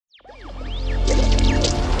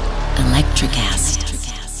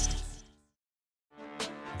Electricast.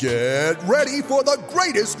 Get ready for the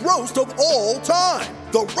greatest roast of all time,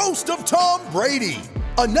 the Roast of Tom Brady,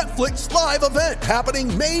 a Netflix live event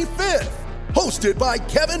happening May 5th. Hosted by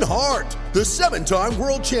Kevin Hart, the 7-time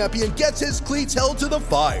world champion gets his cleats held to the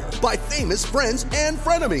fire by famous friends and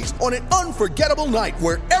frenemies on an unforgettable night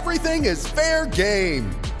where everything is fair game.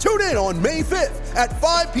 Tune in on May 5th at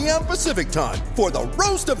 5 p.m. Pacific time for the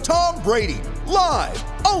Roast of Tom Brady, live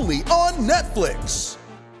only on Netflix.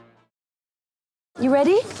 You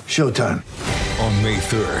ready? Showtime. On May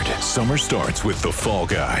 3rd, summer starts with The Fall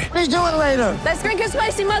Guy. Let's do it later. Let's drink a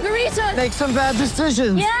spicy margarita. Make some bad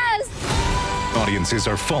decisions. Yes! Audiences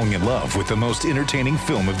are falling in love with the most entertaining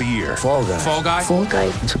film of the year. Fall Guy. Fall Guy? Fall Guy.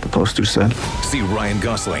 That's what the poster said. See Ryan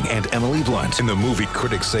Gosling and Emily Blunt in the movie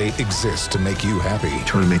critics say exists to make you happy.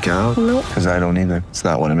 Trying to make it out? Nope. Because I don't either. It's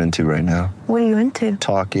not what I'm into right now. What are you into?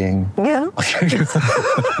 Talking. Yeah.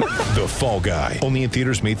 The Fall Guy. Only in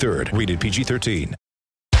theaters May 3rd. Rated PG-13.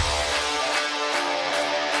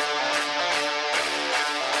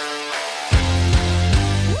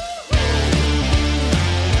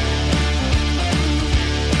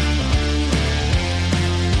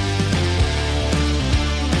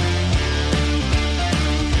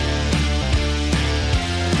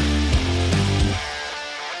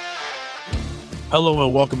 Hello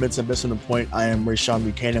and welcome into Missing the Point. I am Rayshawn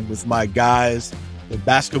Buchanan with my guys, the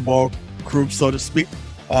basketball group, so to speak.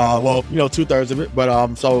 2/3 of it.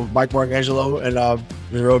 But so Mike Marangelo and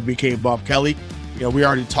the road BK Bob Kelly. We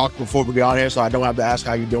already talked before we got on here, so I don't have to ask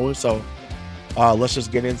how you're doing. So let's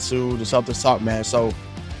just get into the Celtics talk, man. So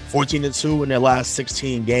 14-2 in their last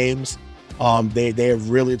 16 games. They have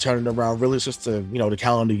really turned it around. Really, it's just the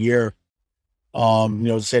calendar year,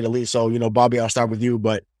 to say the least. So Bobby, I'll start with you,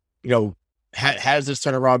 but has this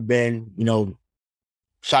turnaround been,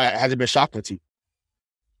 has it been shocking to you?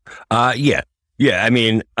 Yeah. I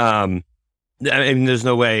mean, there's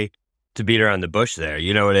no way to beat around the bush there.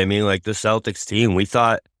 You know what I mean? Like the Celtics team, we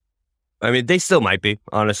thought, they still might be,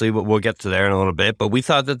 honestly, but we'll get to there in a little bit. But we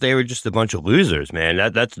thought that they were just a bunch of losers,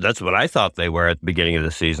 man. That's what I thought they were at the beginning of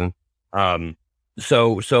the season.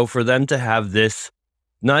 So for them to have this,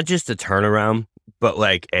 not just a turnaround, but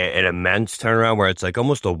like an immense turnaround where it's like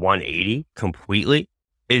almost a 180 completely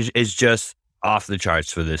is just off the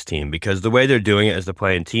charts for this team, because the way they're doing it is they're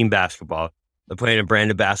playing team basketball. They're playing a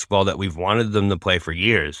brand of basketball that we've wanted them to play for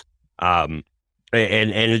years. And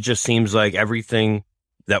it just seems like everything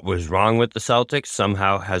that was wrong with the Celtics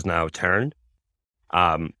somehow has now turned.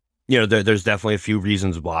 There's definitely a few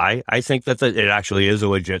reasons why I think that it actually is a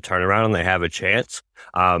legit turnaround and they have a chance.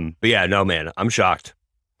 But yeah, no, man, I'm shocked.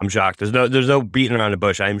 There's no beating around the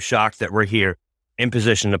bush. I'm shocked that we're here in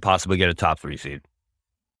position to possibly get a top 3 seed.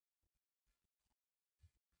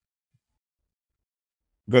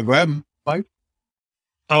 Go ahead, Mike.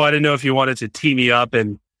 Oh, I didn't know if you wanted to tee me up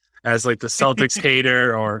and as like the Celtics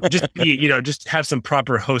hater or just just have some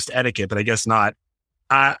proper host etiquette, but I guess not.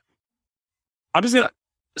 I'm just gonna.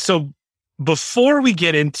 So before we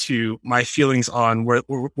get into my feelings on where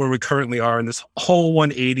we currently are in this whole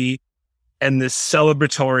 180. And this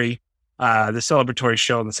celebratory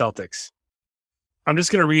show on the Celtics, I'm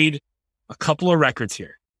just going to read a couple of records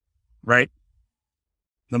here, right?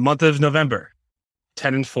 The month of November,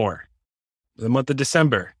 10-4. The month of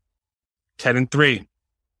December, 10-3.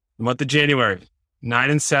 The month of January,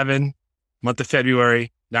 9-7. Month of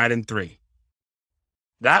February, 9-3.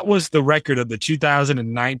 That was the record of the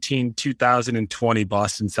 2019-2020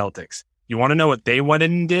 Boston Celtics. You want to know what they went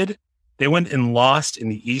in and did? They went and lost in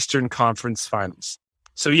the Eastern Conference Finals.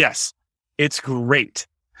 So yes, it's great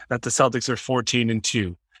that the Celtics are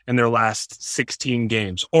 14-2 in their last 16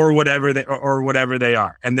 games, or whatever they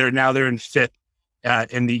are, and they're in 5th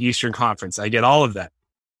in the Eastern Conference. I get all of that,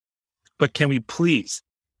 but can we please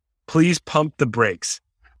pump the brakes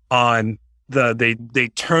on they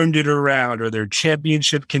turned it around, or they're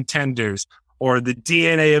championship contenders, or the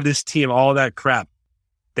DNA of this team, all that crap.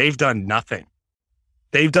 They've done nothing.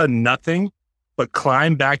 They've done nothing but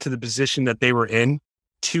climb back to the position that they were in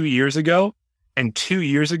 2 years ago. And 2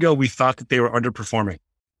 years ago, we thought that they were underperforming.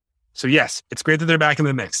 So yes, it's great that they're back in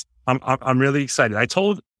the mix. I'm really excited. I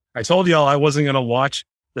told y'all I wasn't going to watch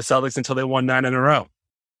the Celtics until they won 9 in a row.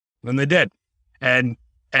 And they did. And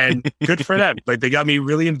good for them. Like, they got me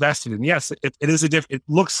really invested. And yes, it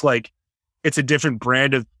looks like it's a different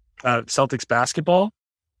brand of Celtics basketball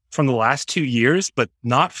from the last 2 years, but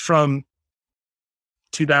not from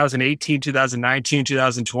 2018, 2019,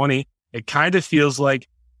 2020. It kind of feels like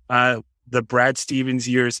the Brad Stevens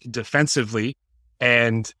years defensively.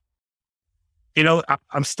 And,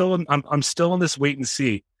 I'm still in this wait and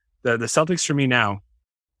see. The Celtics for me now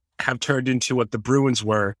have turned into what the Bruins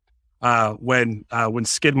were when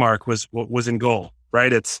Skidmark was in goal,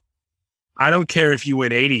 right? I don't care if you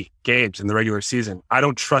win 80 games in the regular season. I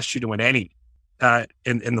don't trust you to win any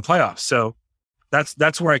in the playoffs. So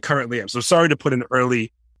that's where I currently am. So sorry to put an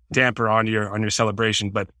early damper on your celebration,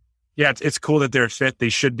 but yeah, it's cool that they're fifth. They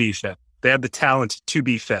should be fifth. They have the talent to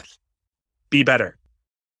be fifth. Be better.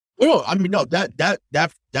 Well, I mean, no,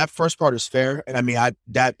 that first part is fair. And I mean,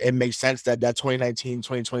 it makes sense that 2019,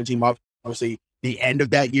 2020 team, obviously the end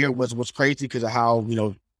of that year was crazy because of how,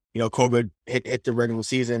 COVID hit the regular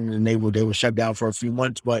season and they were shut down for a few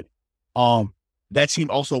months. But that team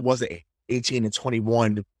also wasn't 18 and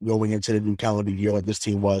 21 going into the new calendar year like this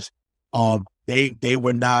team was. They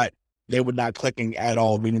were not clicking at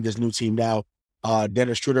all, meaning this new team now.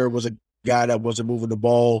 Dennis Schroeder was a guy that wasn't moving the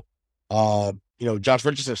ball. Josh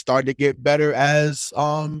Richardson started to get better as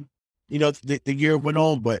the year went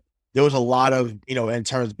on, but there was a lot of, in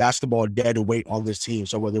terms of basketball, dead weight on this team.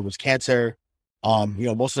 So whether it was Cantor,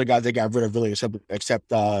 most of the guys they got rid of really except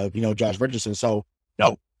Josh Richardson. So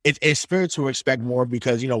no, it's fair to expect more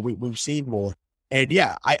because we've seen more. And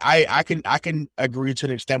yeah, I can agree to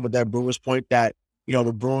an extent with that Bruins point that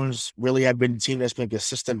the Bruins really have been the team that's been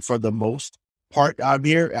consistent for the most part out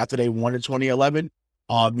here after they won in 2011.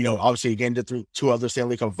 Obviously again through two other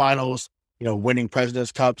Stanley Cup Finals, winning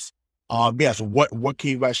President's Cups. So what can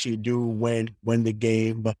you actually do when the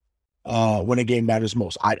game matters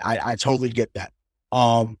most? I totally get that.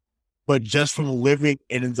 But just from living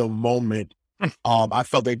in the moment, I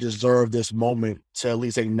felt they deserved this moment to at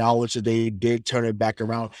least acknowledge that they did turn it back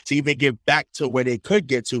around to even get back to where they could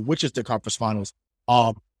get to, which is the conference finals.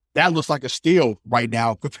 That looks like a steal right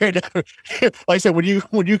now compared to, like I said, when you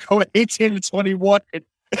go 18 to 21,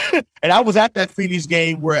 and I was at that Phoenix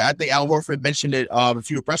game where I think Al Horford mentioned it a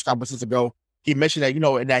few press conferences ago. He mentioned that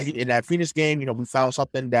in that Phoenix game, we found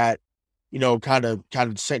something that kind of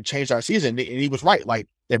changed our season, and he was right. Like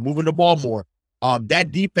they're moving the ball more.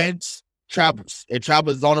 That defense travels. It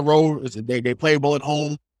travels on the road. They play well at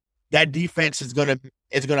home. That defense is gonna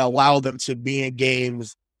allow them to be in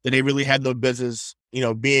games that they really had no business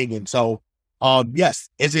being in. So, yes,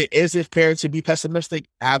 is it fair to be pessimistic?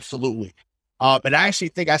 Absolutely. And I actually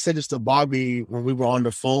think I said this to Bobby when we were on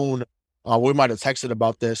the phone. We might have texted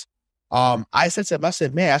about this. I said to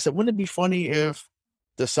him, wouldn't it be funny if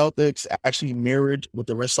the Celtics actually mirrored what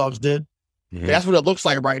the Red Sox did? Mm-hmm. That's what it looks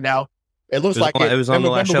like right now. It looks like it was on the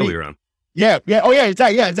last show we were on. Yeah. Oh yeah,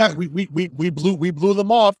 exactly. We blew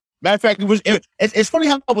them off. Matter of fact, it's funny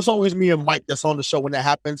how it was always me and Mike that's on the show when that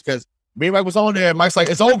happens, because me and Mike was on there and Mike's like,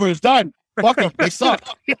 it's over, it's done. Fuck them, they suck.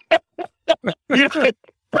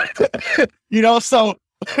 So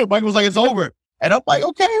Mike was like, it's over. And I'm like,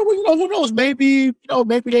 okay, well, who knows? Maybe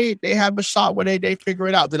they have a shot where they figure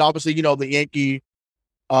it out. Then obviously, the Yankee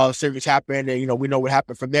series happened and, we know what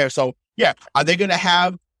happened from there. So yeah, are they going to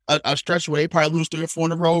have a stretch where they probably lose 3 or 4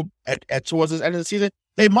 in a row at towards the end of the season?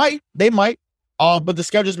 They might. But the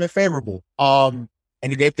schedule's been favorable. And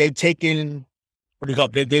they've taken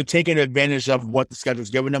advantage of what the schedule's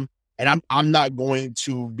given them. And I'm not going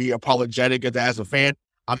to be apologetic as a fan.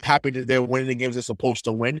 I'm happy that they're winning the games they're supposed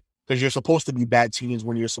to win, because you're supposed to be bad teams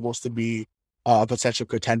when you're supposed to be a potential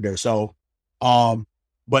contender. So,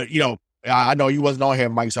 but I know you wasn't on here,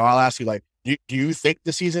 Mike, so I'll ask you, like, do you think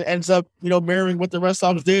the season ends up, mirroring what the Red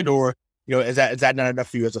Sox did, or, is that not enough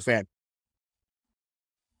for you as a fan?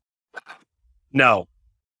 No.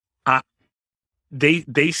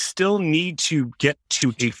 They still need to get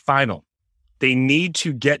to a final. They need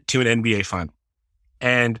to get to an NBA final.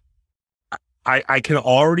 And I can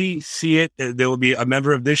already see it. There will be a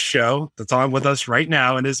member of this show that's on with us right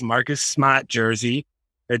now in his Marcus Smart jersey,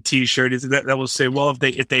 a t-shirt that will say, well,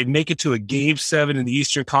 if they make it to a Game 7 in the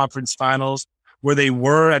Eastern Conference Finals where they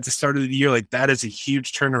were at the start of the year, like, that is a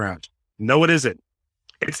huge turnaround. No, it isn't.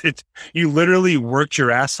 It's you literally worked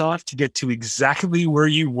your ass off to get to exactly where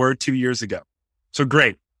you were 2 years ago. So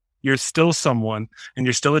great. You're still someone and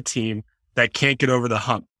you're still a team that can't get over the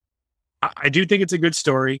hump. I do think it's a good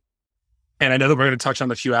story. And I know that we're going to touch on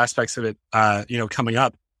a few aspects of it, coming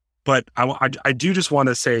up. But I do just want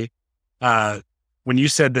to say, when you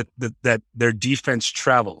said that their defense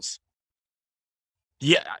travels,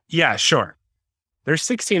 yeah, sure. They're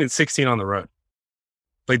 16 and 16 on the road.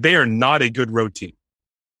 Like, they are not a good road team.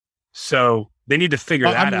 So they need to figure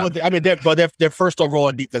that out. They're first overall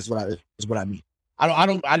in defense is what I mean.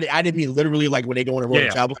 I didn't mean literally like when they go on a road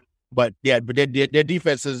and travel. But yeah, but their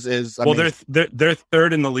defense is they're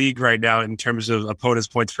third in the league right now in terms of opponents'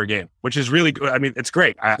 points per game, which is really good. I mean, it's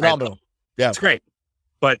great. It's great.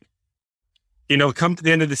 But come to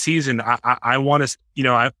the end of the season, I want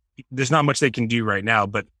to. There's not much they can do right now,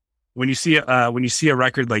 but when you see a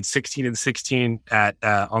record like 16-16 at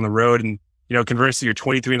on the road, and conversely you're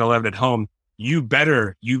 23-11 at home, you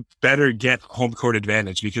better get home court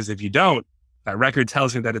advantage, because if you don't, that record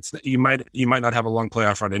tells you that you might not have a long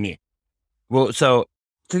playoff run in you. Well, so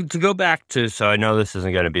to go back to, so I know this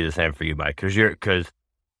isn't going to be the same for you, Mike, because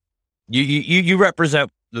you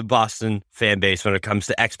represent the Boston fan base when it comes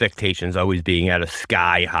to expectations always being at a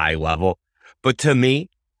sky high level. But to me,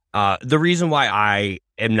 the reason why I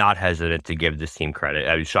am not hesitant to give this team credit,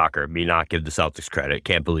 I mean, shocker, me not give the Celtics credit,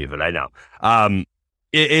 can't believe it, I know,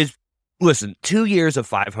 listen, 2 years of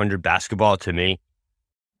 500 basketball to me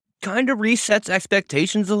kind of resets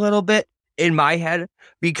expectations a little bit in my head,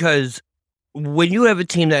 because when you have a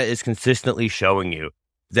team that is consistently showing you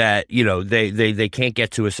that, they can't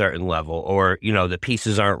get to a certain level, or, the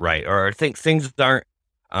pieces aren't right, or things aren't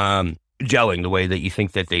gelling the way that you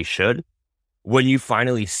think that they should, when you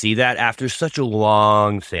finally see that after such a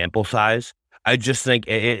long sample size, I just think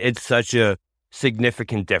it's such a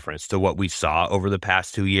significant difference to what we saw over the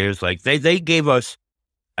past 2 years. Like they gave us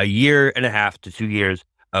a year and a half to 2 years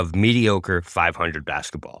of mediocre 500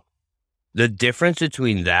 basketball. The difference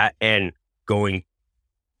between that and going,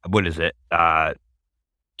 what is it?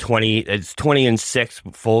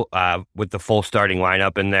 20-6 full with the full starting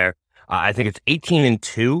lineup in there. I think it's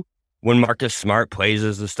 18-2 when Marcus Smart plays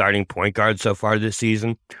as the starting point guard so far this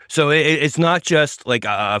season. So it's not just like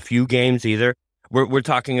a few games either. We're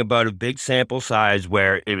talking about a big sample size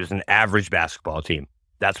where it was an average basketball team.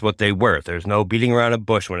 That's what they were. There's no beating around a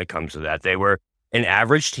bush when it comes to that. They were an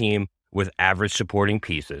average team with average supporting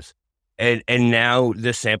pieces. And now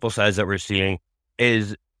this sample size that we're seeing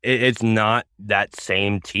it's not that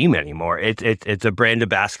same team anymore. It's a brand of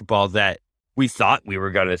basketball that we thought we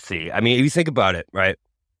were going to see. I mean, if you think about it, right?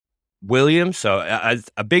 Williams, so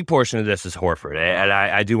a big portion of this is Horford, and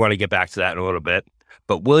I do want to get back to that in a little bit.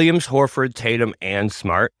 But Williams, Horford, Tatum, and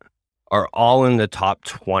Smart are all in the top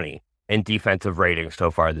 20 in defensive ratings so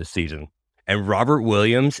far this season. And Robert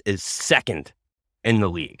Williams is second in the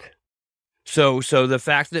league. So the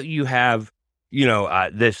fact that you have,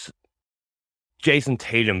 this Jason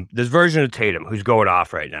Tatum, this version of Tatum who's going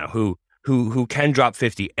off right now, who can drop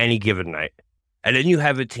 50 any given night. And then you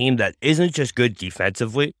have a team that isn't just good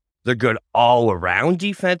defensively, they're good all around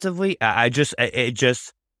defensively.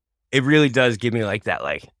 It really does give me like that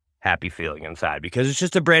happy feeling inside, because it's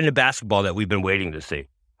just a brand of basketball that we've been waiting to see.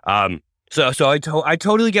 So I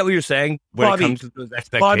totally get what you're saying when it comes to those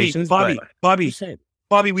expectations.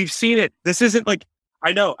 Bobby, we've seen it. This isn't like,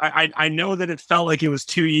 I know that it felt like it was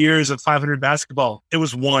 2 years of 500 basketball. It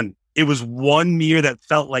was one. It was 1 year that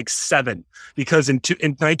felt like 7, because in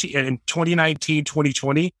 2019,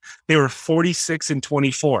 2020, they were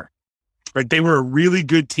 46-24. Right? They were a really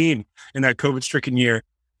good team in that COVID-stricken year.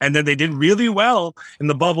 And then they did really well in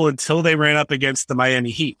the bubble until they ran up against the Miami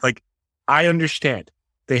Heat. Like, I understand.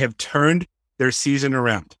 They have turned their season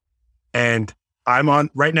around. And I'm on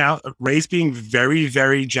right now, Ray's being very,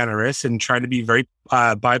 very generous and trying to be very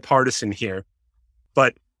bipartisan here.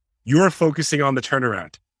 But you're focusing on the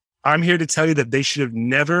turnaround. I'm here to tell you that they should have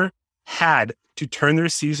never had to turn their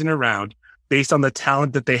season around based on the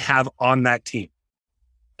talent that they have on that team.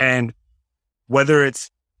 And whether it's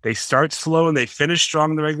they start slow and they finish strong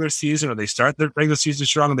in the regular season, or they start the regular season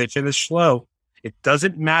strong and they finish slow, it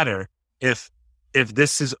doesn't matter if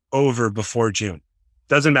this is over before June.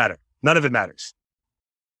 Doesn't matter. None of it matters.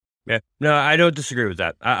 Yeah, no, I don't disagree with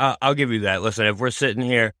that. I'll give you that. Listen, if we're sitting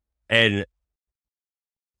here and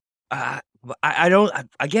I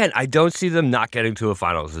don't see them not getting to a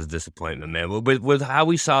finals as disappointment, man. With how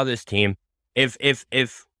we saw this team, if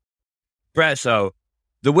Brett, so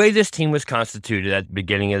the way this team was constituted at the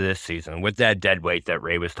beginning of this season, with that dead weight that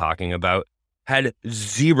Ray was talking about, had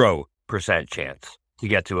 0% chance to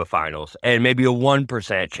get to a finals, and maybe a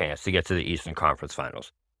 1% chance to get to the Eastern Conference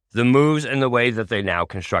Finals. The moves and the way that they now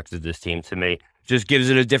constructed this team, to me, just gives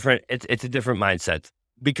it a different. It's a different mindset,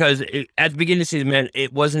 because at the beginning of the season, man,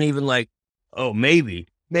 it wasn't even like, oh, maybe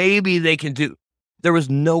they can do. There was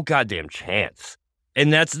no goddamn chance,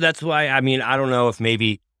 and that's why. I mean, I don't know if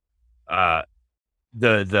maybe the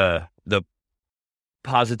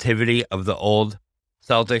positivity of the old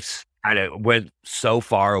Celtics kind of went so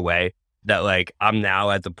far away that, like, I'm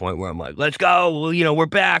now at the point where I'm like, let's go. Well, we're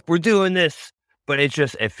back. We're doing this. But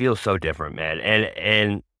it feels so different, man.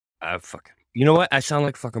 And you know what? I sound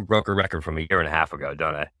like fucking broke a record from a year and a half ago,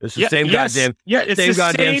 don't I? It's the same goddamn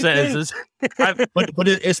sentences. but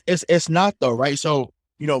it's not though, right? So,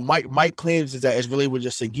 Mike claims that it's really was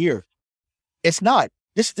just a year. It's not.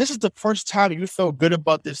 This is the first time you feel good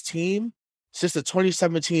about this team since the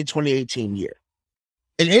 2017-2018 year.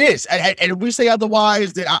 It is. And if we say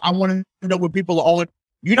otherwise, then I want to know what people are on.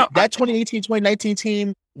 That 2018-2019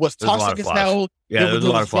 team was toxic as hell. Yeah, there was a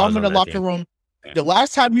lot of flaws in the locker room. Yeah. The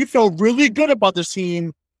last time you felt really good about this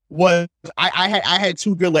team was I had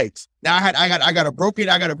two good legs. Now I got a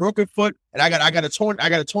broken foot, and I got a torn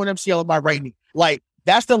MCL in my right knee. Like,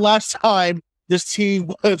 that's the last time this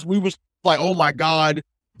team we was like, oh my God,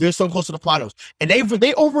 they're so close to the finals. And they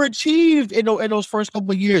overachieved in those first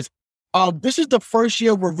couple of years. This is the first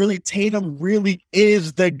year where really Tatum really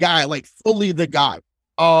is the guy, like fully the guy.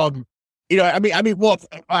 Well,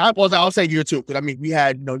 I'll say year two, because we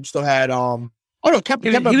had, you still had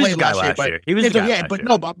Kemba he was played the guy last year, He was the guy last year.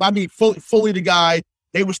 No, but fully the guy.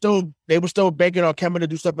 They were still banking on Kemba to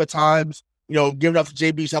do stuff at times, giving up to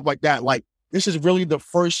JB, stuff like that. Like, this is really the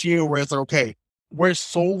first year where it's like, okay, we're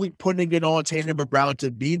solely putting it on Tatum and Brown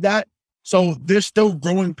to be that. So there's still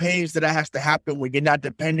growing pains that has to happen when you're not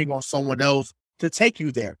depending on someone else to take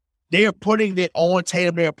you there. They are putting it on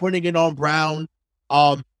Tatum. They are putting it on Brown.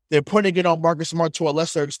 They're putting it on Marcus Smart to a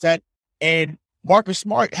lesser extent. And Marcus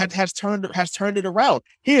Smart has turned it around.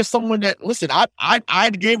 He is someone that, listen, I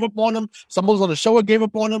gave up on him. Some of us on the show gave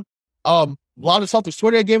up on him. A lot of Celtics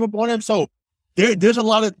Twitter gave up on him. So there's a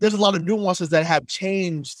lot of nuances that have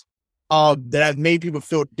changed that have made people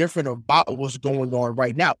feel different about what's going on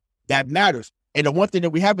right now. That matters. And the one thing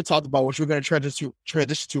that we haven't talked about, which we're going to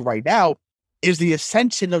transition to right now, is the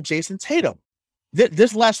ascension of Jason Tatum.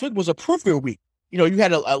 This last week was a proof-real week. You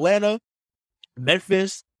had Atlanta,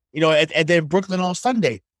 Memphis, and then Brooklyn on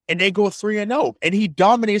Sunday, and they go 3-0, and he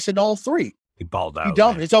dominates in all three. He balled out. He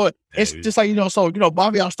dominates. So it's just like,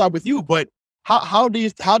 Bobby, I'll start with you. But how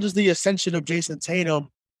does the ascension of Jason Tatum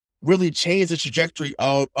really change the trajectory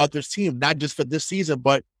of this team, not just for this season,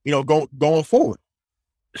 but going forward?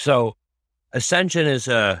 So, ascension is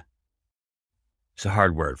a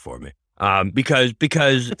hard word for me, because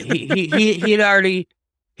he had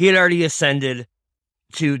already ascended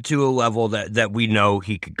to a level that we know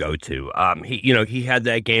he could go to. He had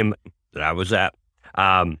that game that I was at,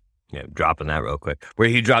 dropping that real quick, where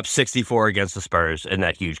he dropped 64 against the Spurs in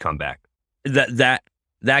that huge comeback. That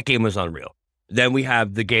game was unreal. Then we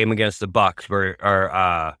have the game against the Bucks,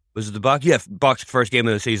 was it the Bucks? Yeah, Bucks' first game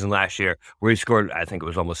of the season last year, where he scored, I think it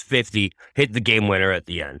was almost 50, hit the game winner at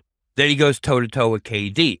the end. Then he goes toe-to-toe with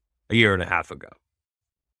KD a year and a half ago.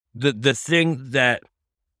 The thing that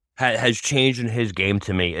has changed in his game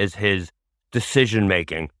to me is his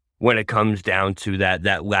decision-making when it comes down to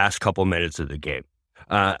that last couple minutes of the game.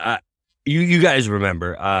 You guys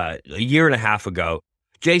remember, a year and a half ago,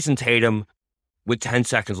 Jason Tatum, with 10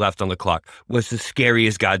 seconds left on the clock, was the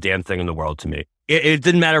scariest goddamn thing in the world to me. It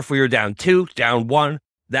didn't matter if we were down 2, down 1.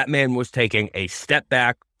 That man was taking a step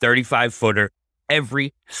back 35-footer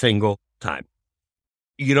every single time.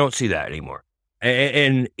 You don't see that anymore.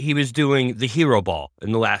 And he was doing the hero ball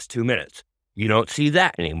in the last 2 minutes. You don't see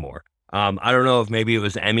that anymore. I don't know if maybe it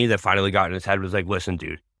was Emmy that finally got in his head, was like, listen,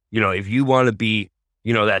 dude, if you want to be,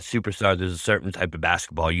 that superstar, there's a certain type of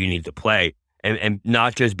basketball you need to play, and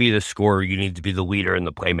not just be the scorer. You need to be the leader and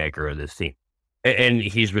the playmaker of this team. And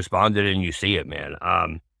he's responded, and you see it, man.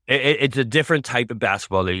 It's a different type of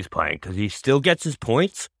basketball that he's playing, because he still gets his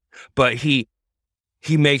points, but he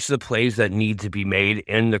makes the plays that need to be made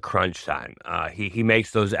in the crunch time. He makes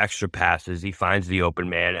those extra passes. He finds the open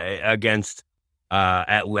man against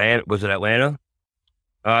Atlanta. Was it Atlanta?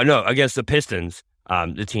 No, against the Pistons,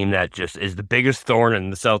 the team that just is the biggest thorn in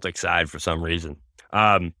the Celtics side for some reason.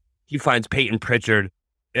 He finds Peyton Pritchard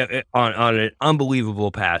on an unbelievable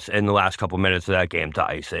pass in the last couple minutes of that game to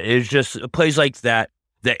ice it. It's just plays like that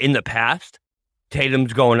in the past,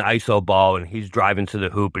 Tatum's going ISO ball and he's driving to the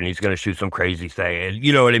hoop and he's going to shoot some crazy thing. And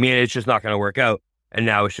you know what I mean? It's just not going to work out. And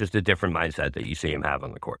now it's just a different mindset that you see him have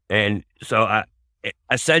on the court. And so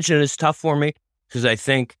ascension is tough for me, because I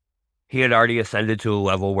think he had already ascended to a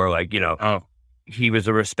level where, he was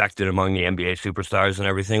respected among the NBA superstars and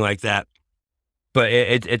everything like that. But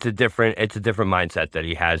it's a different mindset that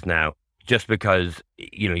he has now, just because,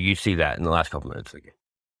 you see that in the last couple minutes of the game.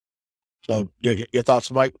 So your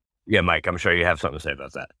thoughts, Mike? Yeah, Mike, I'm sure you have something to say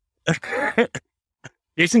about that.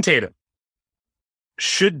 Jason Tatum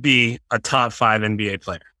should be a top 5 NBA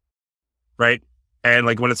player, right? And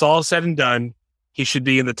when it's all said and done, he should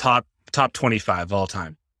be in the top 25 all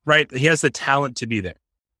time, right? He has the talent to be there.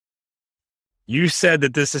 You said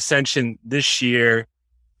that this ascension this year,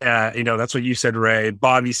 that's what you said, Ray.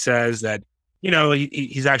 Bobby says that,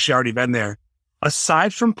 he's actually already been there.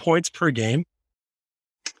 Aside from points per game,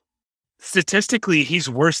 statistically, he's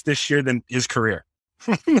worse this year than his career.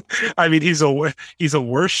 I mean, he's a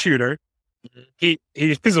worse shooter. He's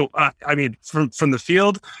from the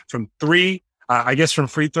field, from 3. I guess from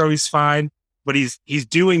free throw, he's fine, but he's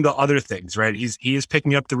doing the other things, right? He is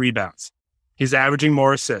picking up the rebounds. He's averaging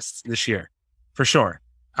more assists this year, for sure.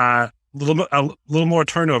 A little more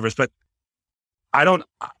turnovers, but I don't.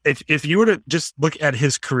 If you were to just look at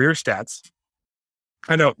his career stats,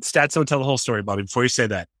 I know stats don't tell the whole story, Bobby. Before you say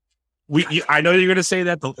that, I know you're going to say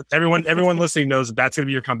that. Everyone listening knows that's going to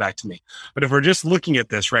be your comeback to me. But if we're just looking at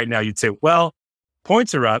this right now, you'd say, well,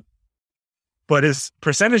 points are up, but his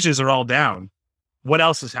percentages are all down. What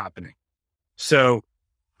else is happening? So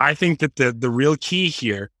I think that the real key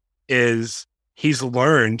here is he's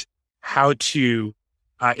learned how to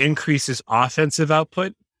increase his offensive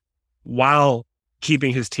output while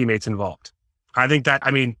keeping his teammates involved. I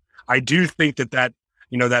do think that that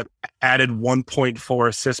added 1.4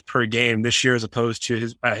 assists per game this year as opposed to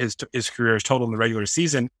his career's total in the regular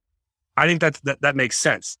season. I think that makes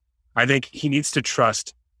sense. I think he needs to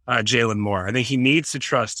trust Jalen more. I think he needs to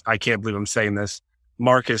trust, I can't believe I'm saying this,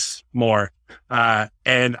 Marcus more.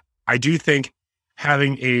 And I do think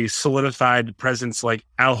having a solidified presence like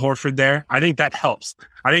Al Horford there, I think that helps.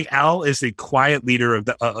 I think Al is the quiet leader of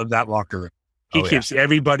that locker room. He keeps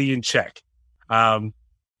everybody in check.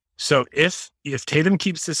 So if Tatum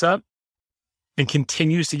keeps this up and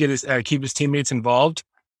continues to get keep his teammates involved,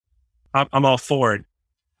 I'm all for it.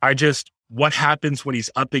 What happens when he's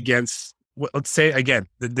up against, let's say again,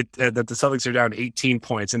 that the Celtics are down 18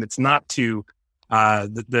 points, and it's not to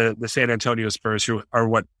the San Antonio Spurs, who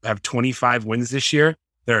are have 25 wins this year.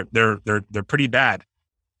 They're pretty bad.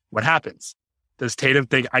 What happens? Does Tatum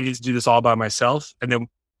think I need to do this all by myself, and then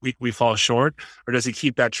we fall short, or does he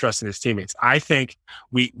keep that trust in his teammates? I think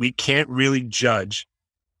we can't really judge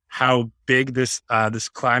how big this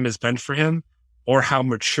climb has been for him, or how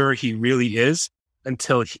mature he really is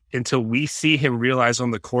until we see him realize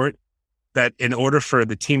on the court that in order for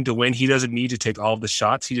the team to win, he doesn't need to take all of the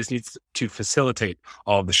shots. He just needs to facilitate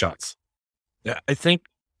all of the shots. Yeah, I think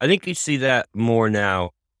you see that more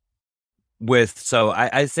now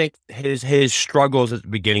I think his struggles at the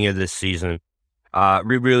beginning of this season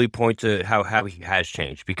really point to how he has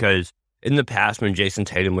changed, because in the past when Jason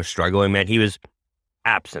Tatum was struggling, man, he was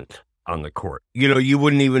absent on the court. You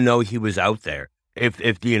wouldn't even know he was out there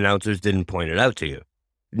if the announcers didn't point it out to you.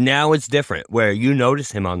 Now it's different, where you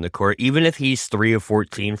notice him on the court. Even if he's 3 of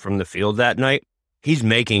 14 from the field that night, he's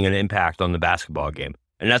making an impact on the basketball game.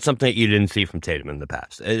 And that's something that you didn't see from Tatum in the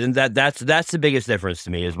past. And that's the biggest difference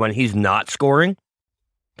to me, is when he's not scoring,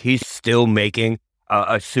 he's still making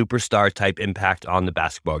a superstar type impact on the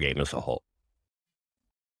basketball game as a whole.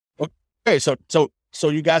 Okay, so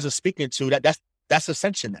you guys are speaking to that's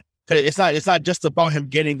ascension then. Because it's not just about him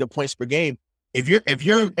getting the points per game. If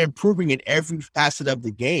you're improving in every facet of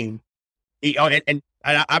the game, and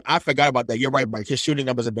I forgot about that. You're right, Mike. His shooting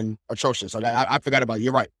numbers have been atrocious. So I forgot about it.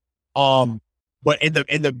 You're right. But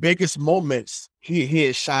in the biggest moments, he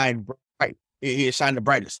has shined bright. He has shined the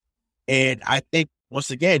brightest. And I think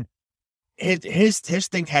once again, his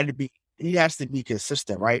thing he has to be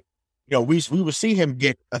consistent, right? We would see him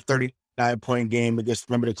get a 39-point game against,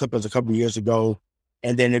 remember the Clippers a couple of years ago,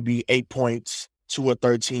 and then it'd be 8 points, 2 of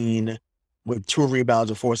 13. With 2 rebounds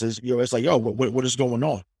and forces, it's like, what is going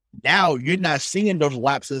on? Now you're not seeing those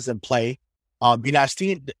lapses in play. You're not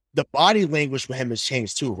seeing the body language for him has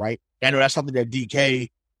changed too, right? I know that's something that DK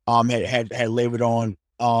had labored on,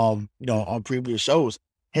 on previous shows.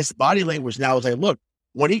 His body language now is like, look,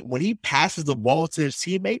 when he passes the ball to his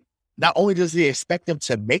teammate, not only does he expect them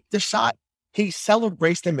to make the shot, he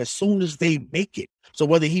celebrates them as soon as they make it. So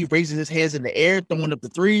whether he raises his hands in the air, throwing up the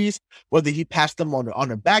threes, whether he passed them on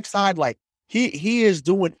the backside, like, He is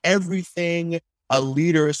doing everything a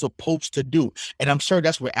leader is supposed to do. And I'm sure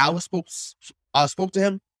that's what Alice spoke to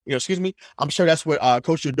him. I'm sure that's what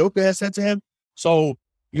Coach Udoka has said to him. So,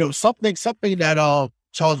 something that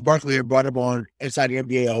Charles Barkley had brought up on Inside the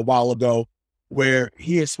NBA a while ago, where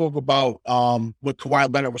he had spoke about when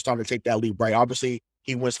Kawhi Leonard was starting to take that leap, right? Obviously,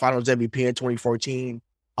 he wins Finals MVP in 2014.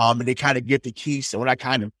 And they kind of give the keys.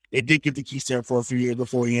 They did give the keys to him for a few years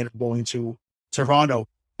before he ended up going to Toronto.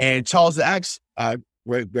 And Charles asked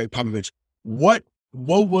Greg Popovich, what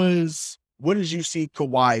did you see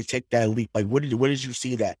Kawhi take that leap? Like, what did you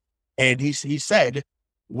see that? And he said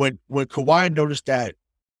when Kawhi noticed that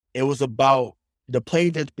it was about the play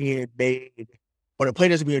that's being made, or the play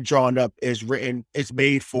that's being drawn up it's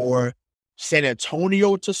made for San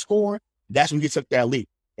Antonio to score. That's when he took that leap.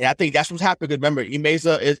 And I think that's what's happened. Because remember, Ime's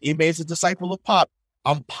a disciple of Pop.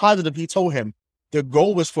 I'm positive he told him the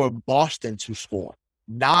goal was for Boston to score,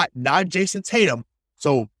 not Jason Tatum.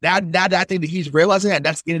 So now that I think that he's realizing that,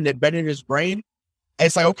 that's getting embedded in his brain, And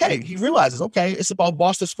it's like, okay, he realizes, okay, it's about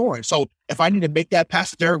Boston scoring. So if I need to make that pass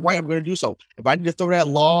to Derek White, I'm going to do so. If I need to throw that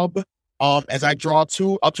lob as I draw up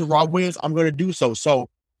to Rob Williams, I'm going to do so. So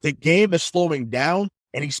the game is slowing down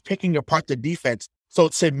and he's picking apart the defense. So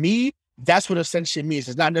to me, that's what ascension means.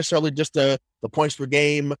 It's not necessarily just the points per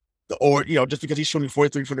game or, just because he's shooting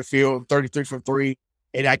 43 from the field, 33 from three,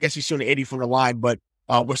 and I guess he's shooting 80 from the line. But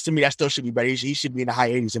which to me, that still should be better. He should be in the high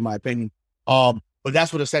 80s, in my opinion. But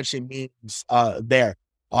that's what ascension means there.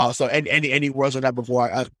 So any words on that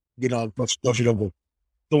before I go shoot over?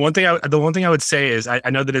 The one thing I would say is I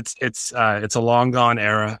know that it's a long gone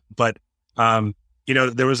era, but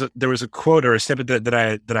there was a quote or a snippet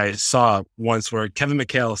that I saw once where Kevin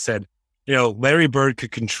McHale said, Larry Bird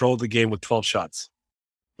could control the game with 12 shots.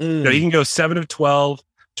 He can go 7 of 12,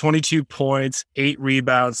 22 points, 8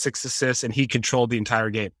 rebounds, 6 assists, and he controlled the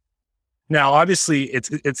entire game. Now, obviously, it's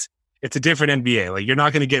a different NBA. Like, you're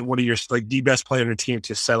not going to get one of your the best player on your team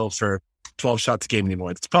to settle for 12 shots a game anymore.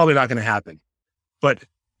 It's probably not going to happen. But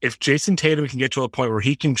if Jason Tatum can get to a point where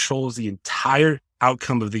he controls the entire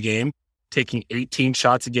outcome of the game, taking 18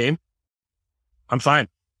 shots a game, I'm fine.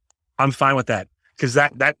 I'm fine with that, because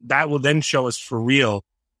that will then show us for real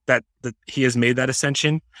that he has made that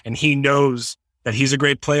ascension, and he knows that he's a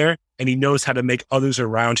great player, and he knows how to make others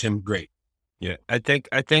around him great. Yeah, I think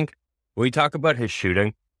when we talk about his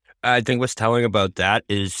shooting, I think what's telling about that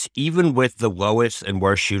is even with the lowest and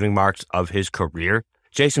worst shooting marks of his career,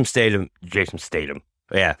 Jason Tatum,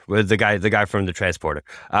 yeah, the guy from the Transporter.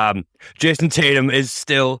 Jason Tatum is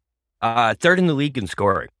still third in the league in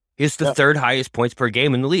scoring. He's the third highest points per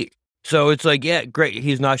game in the league. So it's like, yeah, great.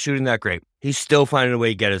 He's not shooting that great. He's still finding a way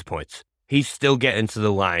to get his points. He's still getting to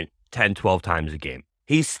the line 10, 12 times a game.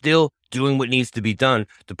 He's still doing what needs to be done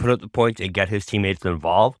to put up the points and get his teammates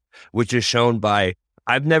involved, which is shown by,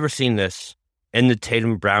 I've never seen this in the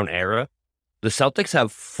Tatum Brown era. The Celtics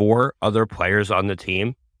have 4 other players on the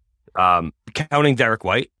team, counting Derek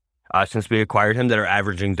White, since we acquired him, that are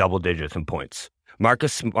averaging double digits in points.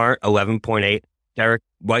 Marcus Smart, 11.8. Derek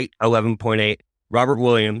White, 11.8. Robert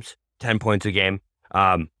Williams, 10 points a game.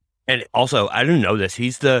 And also, I didn't know this,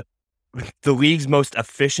 he's the league's most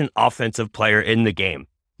efficient offensive player in the game.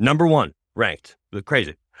 Number 1 ranked.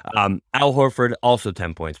 Crazy. Al Horford, also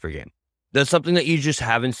 10 points per game. That's something that you just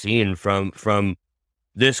haven't seen from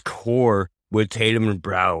this core with Tatum and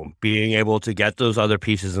Brown, being able to get those other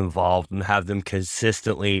pieces involved and have them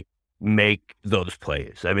consistently make those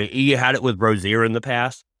plays. I mean, you had it with Rozier in the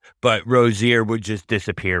past, but Rozier would just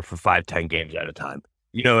disappear for 5-10 games at a time.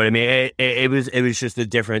 You know what I mean? It was just a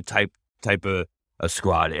different type of a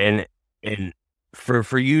squad, and for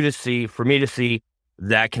me to see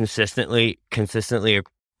that consistently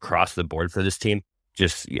across the board for this team,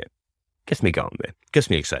 just gets me going, man. Gets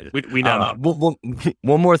me excited. We know.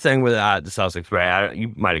 One more thing with the Celtics, right?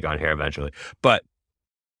 You might have gone here eventually, but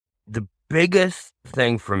the biggest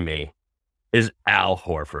thing for me is Al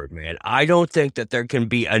Horford, man. I don't think that there can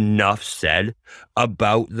be enough said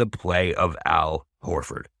about the play of Al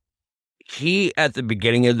Horford. He, at the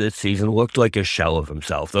beginning of this season, looked like a shell of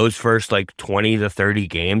himself. Those first 20 to 30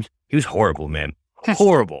 games, he was horrible, man.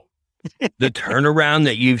 Horrible. The turnaround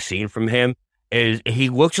that you've seen from him is he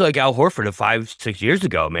looks like Al Horford of 5-6 years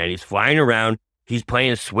ago, man. He's flying around. He's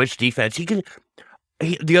playing a switch defense.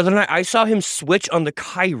 The other night, I saw him switch on the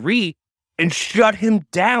Kyrie and shut him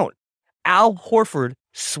down. Al Horford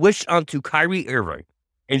switched onto Kyrie Irving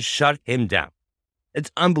and shut him down.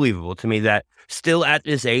 It's unbelievable to me that still at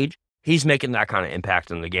this age, he's making that kind of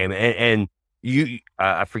impact in the game. And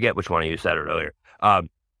I forget which one of you said it earlier.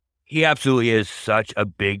 He absolutely is such a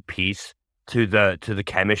big piece to the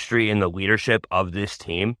chemistry and the leadership of this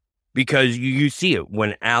team, because you see it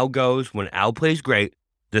when Al plays great,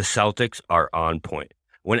 the Celtics are on point.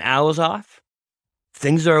 When Al is off,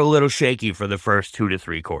 things are a little shaky for the first 2 to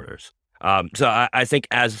 3 quarters. So I think,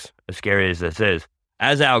 as scary as this is,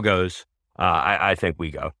 as Al goes, I think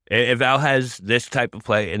we go. If Al has this type of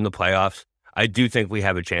play in the playoffs, I do think we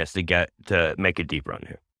have a chance to make a deep run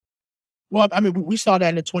here. Well, I mean, we saw that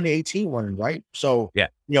in the 2018 run, right? So, yeah,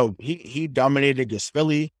 he dominated against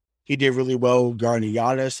Philly. He did really well guarding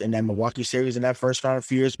Giannis in that Milwaukee series in that first round a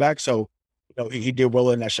few years back. So, he did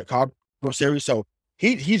well in that Chicago series. So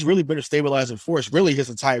he's really been a stabilizing force really his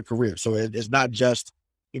entire career. So it's not just,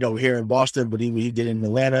 here in Boston, but he did in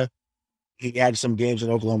Atlanta. He had some games in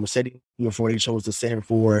Oklahoma City before he chose to send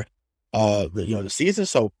for the season.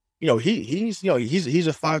 So, he's a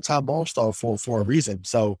 5-time All-Star for a reason.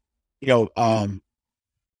 So,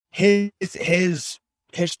 his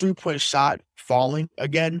 3-point shot falling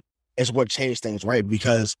again is what changed things, right?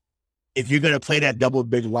 Because if you're going to play that double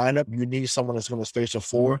big lineup, you need someone that's going to space the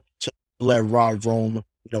floor to let Rod roam,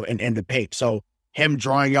 in the paint. So him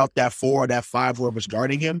drawing out that 4 or that 5, whoever's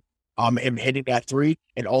guarding him, and hitting that 3,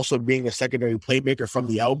 and also being a secondary playmaker from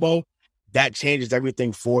the elbow, that changes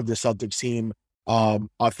everything for the Celtics team,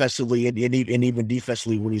 offensively and even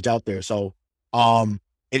defensively when he's out there. So,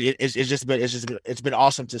 it's been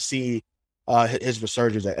awesome to see his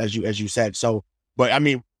resurgence, as you said. So, but I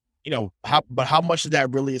mean, how much of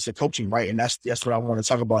that really is the coaching, right? And that's what I want to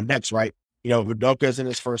talk about next, right? Udoka's in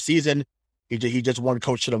his first season. He just won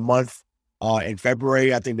Coach of the Month in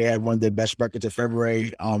February. I think they had one of the best records in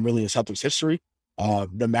February, really in Celtics history, no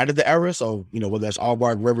matter the era. So, whether that's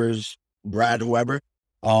Allmark, Rivers, Brad, whoever.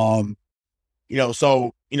 So,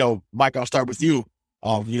 Mike, I'll start with you.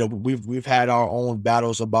 We've had our own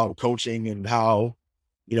battles about coaching and how,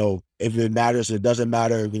 if it matters, it doesn't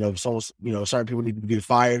matter. Certain people need to be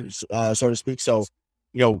fired, so to speak. So,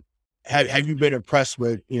 have you been impressed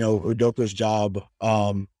with, Udoka's job,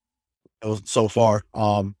 so far?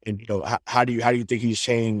 And how do you think he's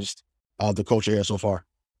changed the culture here so far?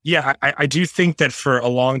 Yeah, I do think that for a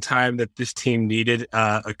long time that this team needed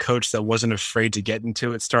a coach that wasn't afraid to get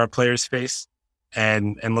into its star players' face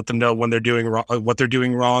and let them know when they're doing wrong, what they're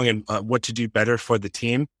doing wrong, and what to do better for the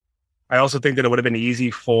team. I also think that it would have been easy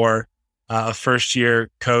for a first-year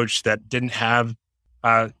coach that didn't have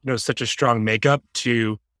such a strong makeup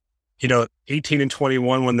to 18 and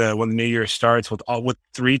 21 when the new year starts with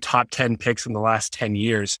 3 top 10 picks in the last 10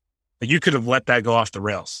 years. Like, you could have let that go off the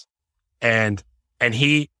rails, and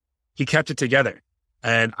he kept it together.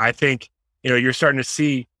 And I think, you're starting to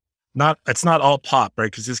see it's not all Pop, right?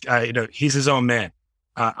 Because this guy, he's his own man.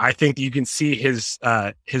 I think you can see his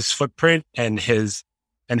footprint and his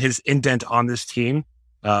indent on this team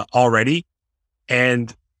already.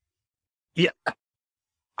 And yeah,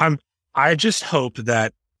 I just hope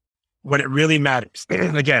that when it really matters,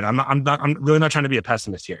 and again, I'm really not trying to be a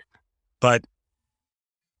pessimist here, but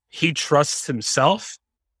he trusts himself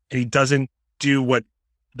and he doesn't do what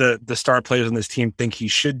the star players on this team think he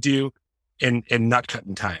should do in nut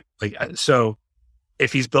cutting time. So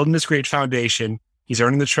if he's building this great foundation, he's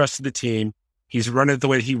earning the trust of the team, he's running it the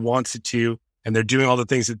way he wants it to, and they're doing all the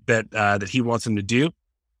things that he wants them to do,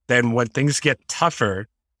 then when things get tougher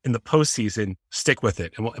in the postseason, stick with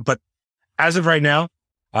it. But as of right now,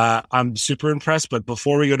 I'm super impressed. But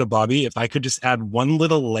before we go to Bobby, if I could just add one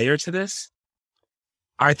little layer to this,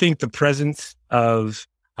 I think the presence of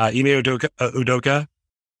Ime Udoka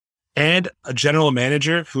and a general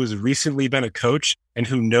manager who has recently been a coach and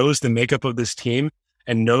who knows the makeup of this team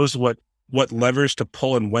and knows what levers to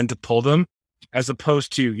pull and when to pull them, as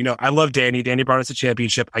opposed to, I love Danny. Danny brought us a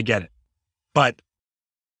championship. I get it. But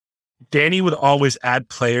Danny would always add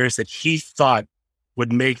players that he thought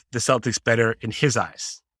would make the Celtics better in his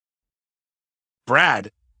eyes.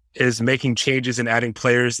 Brad is making changes and adding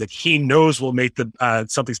players that he knows will make the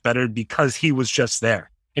Celtics better because he was just there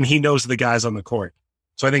and he knows the guys on the court.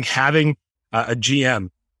 So I think having a GM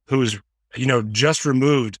who's, just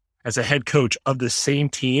removed as a head coach of the same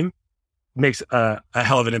team makes a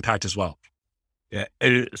hell of an impact as well. Yeah.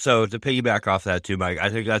 So to piggyback off that too, Mike, I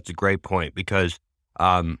think that's a great point because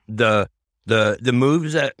the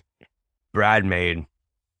moves that Brad made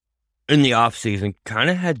in the offseason kind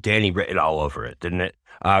of had Danny written all over it, didn't it?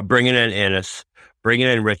 Bringing in Ennis, bringing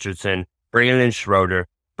in Richardson, bringing in Schroeder,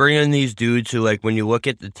 bringing in these dudes who, like, when you look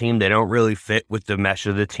at the team, they don't really fit with the mesh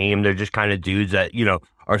of the team. They're just kind of dudes that,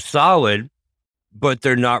 are solid, but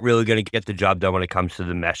they're not really going to get the job done when it comes to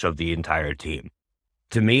the mesh of the entire team.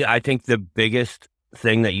 To me, I think the biggest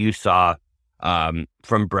thing that you saw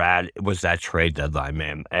from Brad was that trade deadline,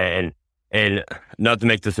 man. And not to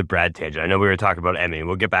make this a Brad tangent, I know we were talking about Emmy,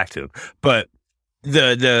 we'll get back to him, but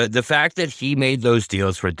the fact that he made those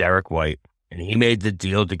deals for Derek White and he made the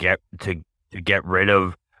deal to get rid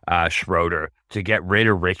of Schroeder, to get rid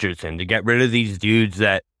of Richardson, to get rid of these dudes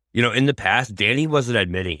that, in the past, Danny wasn't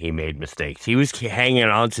admitting he made mistakes. He was hanging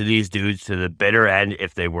on to these dudes to the bitter end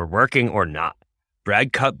if they were working or not.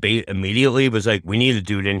 Brad cut bait immediately, was like, we need a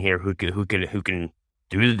dude in here who can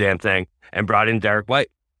do the damn thing, and brought in Derek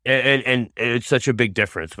White. And it's such a big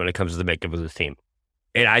difference when it comes to the makeup of this team.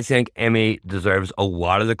 And I think Emmy deserves a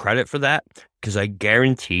lot of the credit for that, because I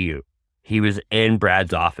guarantee you, he was in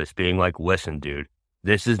Brad's office being like, listen, dude,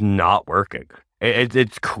 this is not working.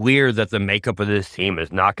 It's clear that the makeup of this team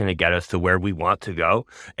is not going to get us to where we want to go,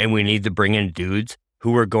 and we need to bring in dudes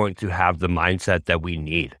who are going to have the mindset that we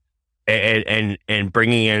need. And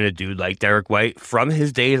bringing in a dude like Derek White from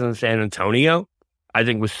his days in San Antonio, I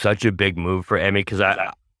think was such a big move for Emmy, because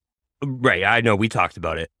I know we talked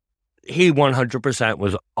about it. He 100%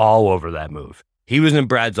 was all over that move. He was in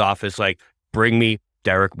Brad's office like, bring me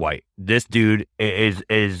Derek White. This dude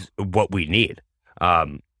is what we need.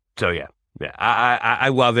 So yeah. I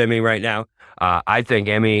love Emmy right now. I think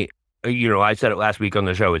Emmy, I said it last week on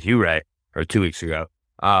the show with you, Ray, or 2 weeks ago.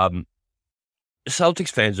 Celtics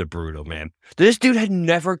fans are brutal, man. This dude had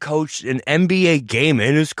never coached an NBA game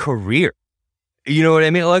in his career. You know what I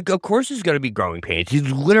mean? Like, of course he's going to be growing pains. He's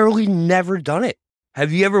literally never done it.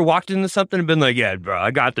 Have you ever walked into something and been like, yeah, bro, I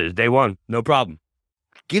got this. Day one, no problem.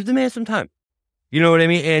 Give the man some time. You know what I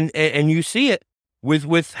mean? And you see it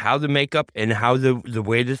with how the makeup and how the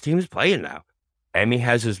way this team is playing now. Emmy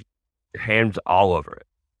has his hands all over it.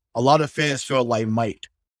 A lot of fans felt like Mike,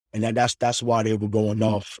 and that's why they were going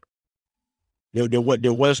off. There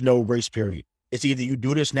was no grace period. It's either you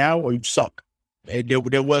do this now or you suck. And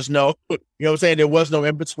there was no, you know what I'm saying? There was no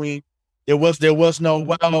in between. There was no,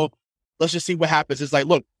 well, let's just see what happens. It's like,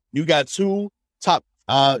 look, you got two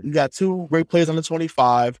great players under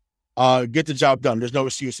 25. Get the job done. There's no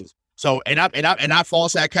excuses. So, and I fall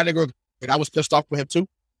into that category, and I was pissed off with him too.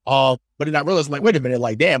 But then I realized, like, wait a minute,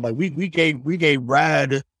 like, damn, like we gave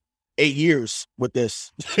Brad 8 years with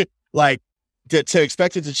this, like to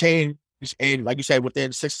expect it to change. And like you said,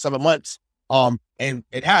 within 6 or 7 months, and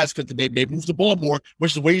it has, because they moved the ball more,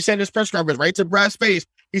 which is what he said in his press conference, right to Brad's face.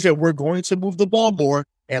 He said, we're going to move the ball more,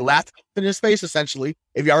 and laughed in his face, essentially.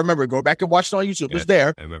 If y'all remember, go back and watch it on YouTube. It's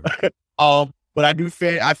there. I remember. But I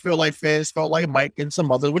feel like fans felt like Mike and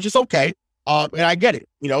some others, which is okay. And I get it.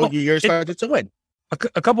 You're expected to win.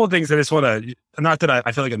 A couple of things I just want to, not that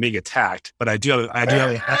I feel like I'm being attacked, but I do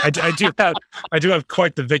have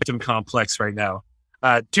quite the victim complex right now.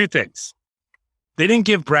 2 things. They didn't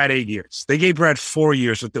give Brad 8 years. They gave Brad 4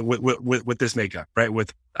 years with this makeup, right?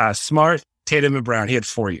 With Smart, Tatum, and Brown, he had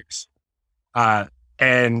 4 years.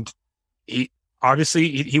 And he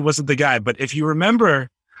obviously wasn't the guy. But if you remember,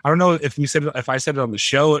 I don't know if I said it on the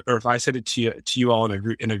show or if I said it to you all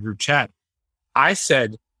in a group chat. I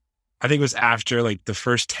said, I think it was after like the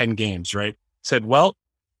first 10 games, right? Said, well,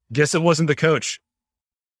 guess it wasn't the coach.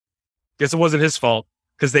 Guess it wasn't his fault,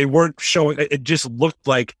 because they weren't showing. It just looked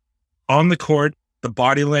like on the court, the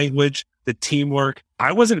body language, the teamwork.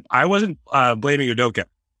 I wasn't blaming Udoka.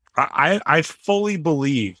 I fully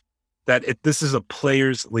believe that this is a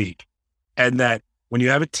players' league, and that when you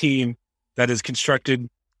have a team that is constructed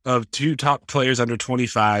of 2 top players under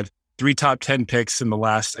 25, 3 top 10 picks in the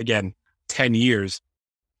last, again, 10 years,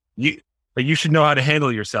 you should know how to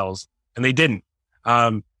handle yourselves, and they didn't.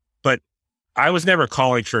 But I was never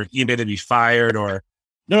calling for Ime to be fired or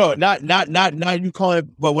no, not you calling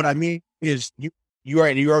it. But what I mean is you've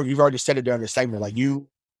already said it during the segment, like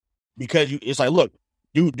it's like, look,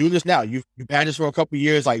 do this now. You've had this for a couple of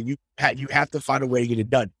years, like you have to find a way to get it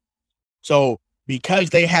done. So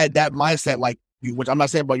because they had that mindset, like, which I'm not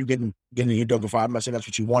saying about you getting your Udoka fired, I'm not saying that's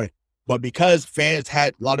what you wanted, but because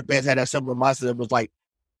a lot of fans had that similar mindset, it was like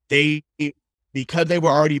because they were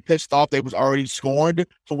already pissed off, they was already scorned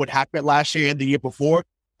for what happened last year and the year before.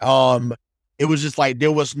 It was just like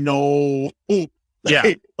there was no, like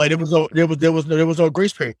there was no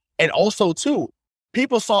grace period. And also too,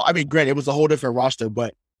 people saw. I mean, granted, it was a whole different roster,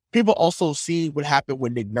 but people also see what happened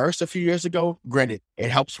with Nick Nurse a few years ago. Granted,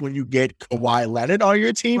 it helps when you get Kawhi Leonard on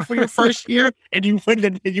your team for your first year and you win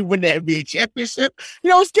the NBA championship.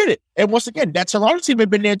 Let's get it. And once again, that Toronto team had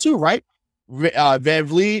been there too, right? Van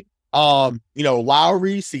Vliet,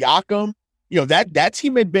 Lowry, Siakam. That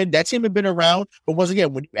team had been around. But once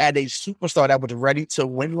again, when you add a superstar that was ready to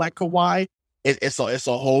win like Kawhi, it's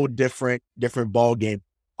a whole different ball game.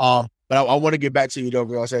 But I want to get back to you, though,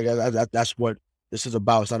 girl. That's what this is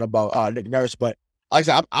about. It's not about Nick Nurse, but like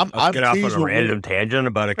I said, I'm get off on a random tangent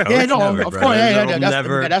about a coach. Yeah, no, of course,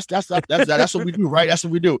 that's what we do, right? That's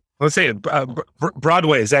what we do. Let's say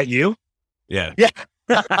Broadway. Is that you? Yeah.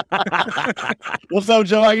 What's up,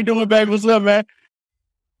 Joe? How you doing, baby? What's up, man?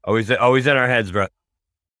 Always in our heads, bro.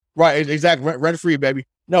 Right, exactly. Rent free, baby.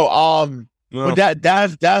 No, but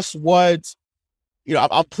that's what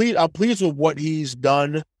I'm pleased with what he's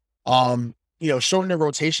done. Showing the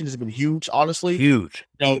rotation has been huge, honestly. Huge.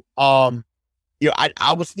 I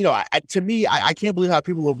was, to me, I can't believe how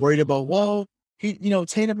people are worried about, well,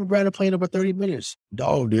 Tatum and Brad are playing over 30 minutes.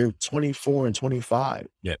 Dog, they're 24 and 25.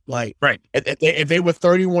 Yeah. Like, right. If they were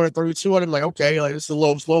 31 or 32, I'm like, okay, like, this is a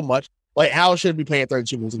little slow much. Like, Hal shouldn't be playing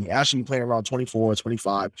 32 minutes. Hal should be playing around 24 or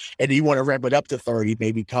 25. And then you want to ramp it up to 30,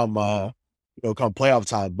 maybe come playoff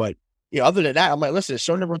time. But, other than that, I'm like, listen,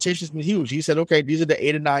 showing the rotation has been huge. He said, okay, these are the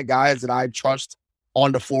 8 or 9 guys that I trust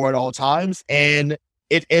on the floor at all times. And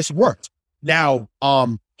it's worked. Now,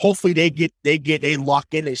 hopefully they lock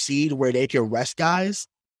in a seed where they can rest guys,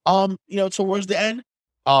 towards the end.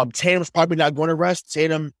 Tatum's probably not going to rest.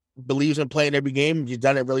 Tatum believes in playing every game. He's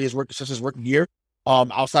done it really since his rookie year,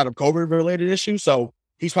 outside of COVID-related issues. So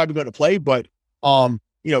he's probably going to play, but,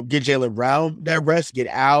 get Jaylen Brown that rest, get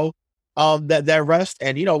Al that rest.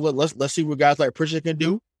 And, let's see what guys like Pritchard can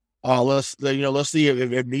do. Let's see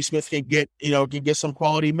if Nesmith can get some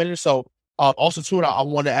quality minutes. So, also too, I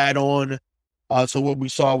want to add on to what we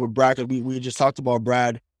saw with Brad, because we just talked about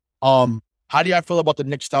Brad. How do y'all feel about the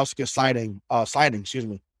Nick Stauskas signing? Excuse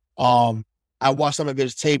me. I watched some of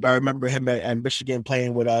his tape. I remember him at Michigan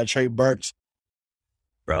playing with Trey Burks.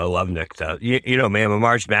 Bro, I love Nick Stauskas. Man, I'm a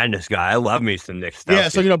March Madness guy. I love me some Nick Stauskas. Yeah,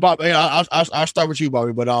 so Bob, I'll start with you,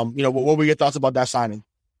 Bobby. But what were your thoughts about that signing?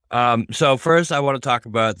 So first, I want to talk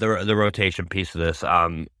about the rotation piece of this.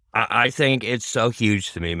 I think it's so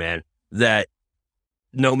huge to me, man, that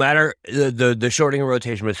no matter the shortening of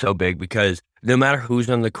rotation was so big, because no matter who's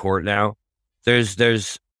on the court now,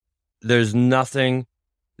 there's nothing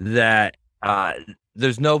that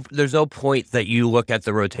there's no point that you look at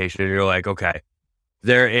the rotation and you're like, okay,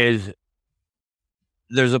 there's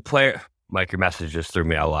a player. Mike, your message just threw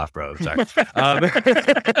me all off, bro. I'm sorry.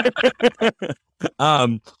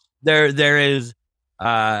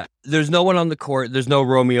 There's no one on the court. There's no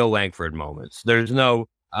Romeo Langford moments. There's no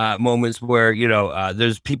moments where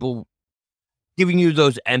there's people giving you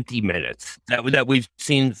those empty minutes that we've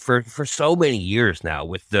seen for so many years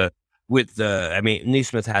now.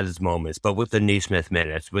 Nesmith had his moments, but with the Nesmith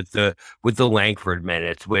minutes, with the Langford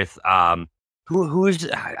minutes, with who is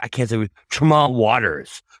I can't say, Tremont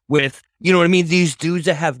Waters, with these dudes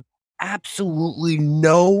that have absolutely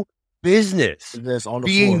no business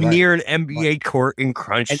being near an NBA court in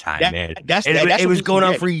crunch time, man. It was going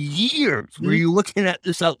on for years. Where you looking at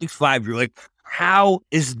the Celtics 5, you're like, how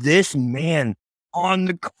is this man on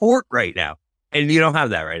the court right now? And you don't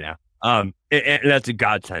have that right now. And that's a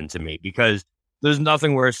godsend to me, because there's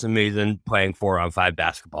nothing worse to me than playing 4-on-5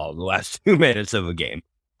 basketball in the last 2 minutes of a game.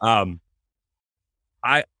 I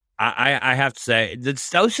have to say, the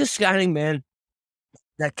Stauskas signing, man,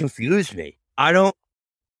 that confused me.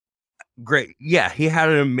 Great. Yeah, he had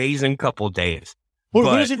an amazing couple days. Who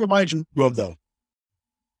does he remind you of, though?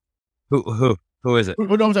 Who is it?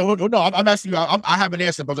 No, I'm asking you. I have an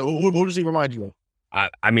answer, but who does he remind you of? I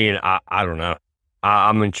don't know.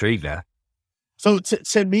 I'm intrigued now. So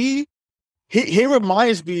to me, he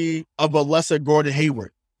reminds me of a lesser Gordon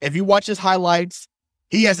Hayward. If you watch his highlights,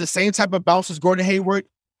 he has the same type of bounce as Gordon Hayward.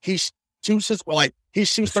 He shoots 36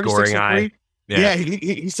 and 3. Yeah,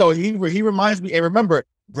 he reminds me. And remember,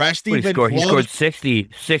 Brad Stevens, he scored 60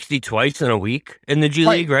 twice in a week in the G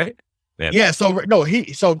League, right? Yeah. So remember, he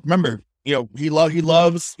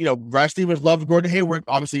loves Brad Stevens loves Gordon Hayward.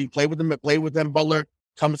 Obviously, he played with them. Butler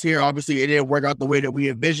comes here. Obviously, it didn't work out the way that we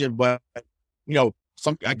envisioned, but a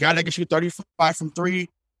guy that can shoot 35 from 3. He's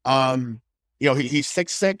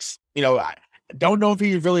 6'6". I don't know if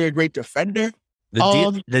he's really a great defender.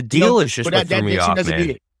 The deal is just what threw me off,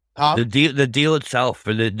 man. The deal itself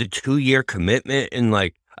for the 2-year commitment, and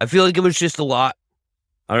I feel like it was just a lot.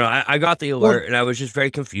 I don't know. I got the alert and I was just very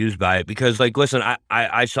confused by it, because listen,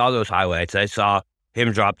 I saw those highlights. I saw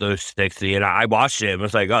him drop those 60 and I watched it and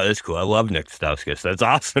was like, oh, that's cool. I love Nick Stauskas. That's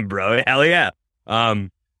awesome, bro. Hell yeah.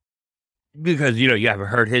 Because, you haven't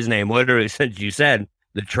heard his name literally since you said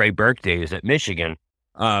the Trey Burke days at Michigan.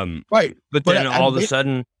 Right. But then all of a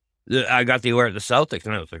sudden I got the alert at the Celtics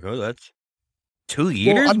and I was like, oh, that's 2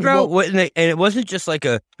 years, bro. And it wasn't just like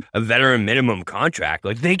a veteran minimum contract.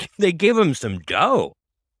 They gave him some dough.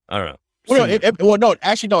 I don't know.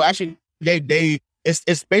 Actually,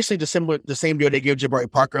 it's basically the same deal they gave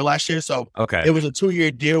Jabari Parker last year. So okay, it was a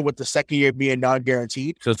 2-year deal with the second year being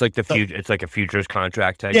non-guaranteed. So it's like it's like a futures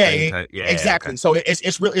contract type thing. Yeah, exactly. Okay. So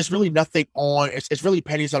it's really nothing on. It's really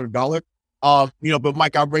pennies on a dollar. But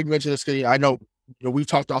Mike, I'll bring you into this because I know we've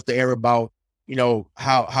talked off the air about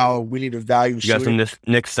how we need to value. You got some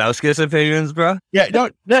Nick Stauskas opinions, bro? Yeah, no.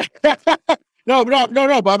 No, but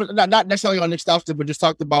not necessarily on Nick Stauskas, but just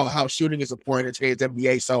talked about how shooting is important in today's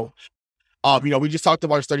NBA. So, we just talked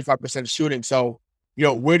about his 35% shooting. So,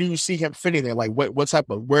 where do you see him fitting there? Like, what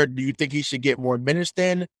type of, where do you think he should get more minutes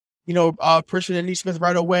than, Pritchard and Nesmith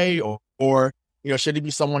right away? Or should he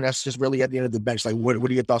be someone that's just really at the end of the bench? Like, what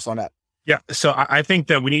are your thoughts on that? Yeah, so I think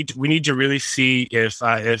that we need to really see if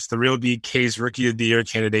the real BK's Rookie of the Year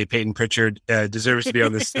candidate Peyton Pritchard deserves to be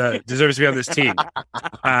on this team,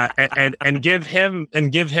 and give him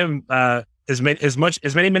as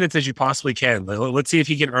many minutes as you possibly can. Let's see if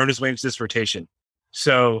he can earn his way into this rotation.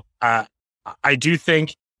 So I do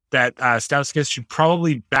think that Stauskas should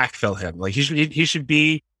probably backfill him. Like he should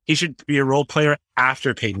be a role player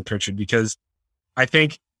after Peyton Pritchard, because I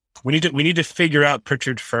think we need to figure out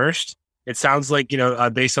Pritchard first. it sounds like,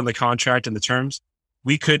 based on the contract and the terms,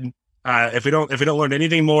 we could, if we don't learn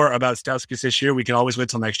anything more about Stauskas this year, we can always wait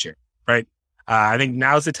till next year, right? I think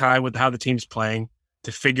now's the time with how the team's playing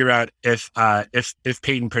to figure out if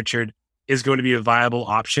Peyton Pritchard is going to be a viable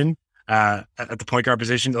option at the point guard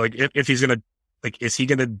position. Like if he's going to, like, is he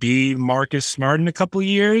going to be Marcus Smart in a couple of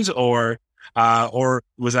years, or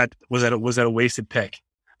was that a wasted pick?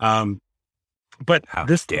 But How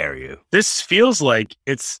dare you? This feels like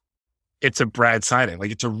it's a Brad signing.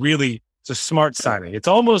 Like it's a smart signing. It's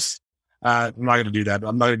almost, I'm not going to do that.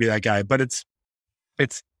 I'm not going to be that guy, but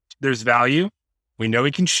there's value. We know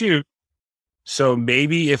he can shoot. So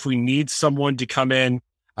maybe if we need someone to come in,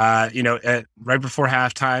 right before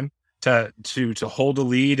halftime to hold a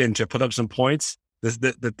lead and to put up some points,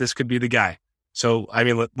 this could be the guy. So, I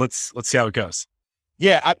mean, let's see how it goes.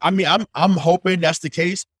 Yeah. I'm hoping that's the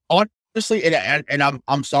case. Honestly, and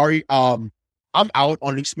I'm sorry. I'm out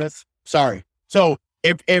on Nick Smith. Sorry. So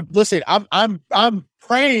if listen, I'm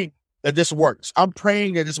praying that this works. I'm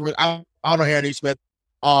praying that this works. I'm out on Nick Smith.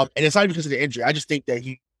 And it's not because of the injury. I just think that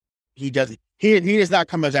he doesn't. He does not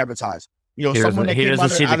come as advertised. He doesn't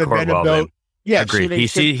see the court well, man. Yeah, agreed.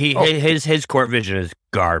 His court vision is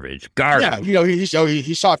garbage. Yeah, he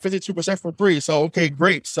shot 52% from three. So okay,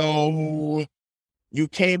 great. So you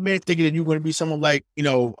came in thinking that you were going to be someone like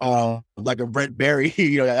like a Brent Berry.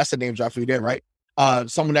 That's the name drop for you there, right?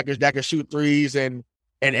 Someone that can shoot threes and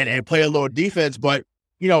play a little defense. But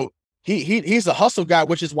he's a hustle guy,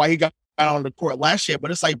 which is why he got out on the court last year.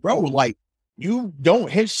 But it's like, bro, like, you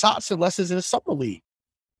don't hit shots unless it's in a summer league.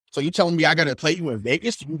 So you telling me I got to play you in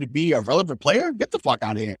Vegas for you to be a relevant player? Get the fuck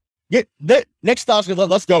out of here. Get that next stop.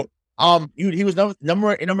 Let's go. He was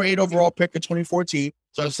number 8 overall pick in 2014.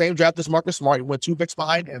 So the same draft as Marcus Smart. He went 2 picks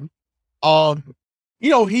behind him.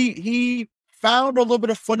 He found a little bit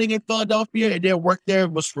of footing in Philadelphia and then worked there.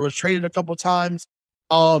 Was traded a couple times.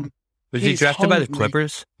 Was he drafted by the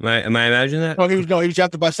Clippers? Am I imagining that? No, he was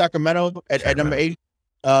drafted by Sacramento at number 8.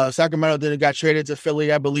 Sacramento then got traded to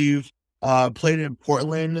Philly, I believe. Played in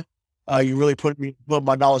Portland. You really put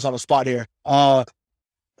my knowledge on the spot here.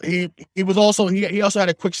 He also had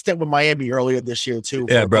a quick stint with Miami earlier this year too.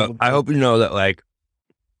 Yeah, bro. I hope you know that, like,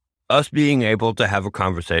 us being able to have a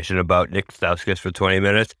conversation about Nick Stauskas for 20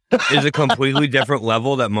 minutes is a completely different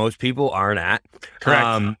level that most people aren't at.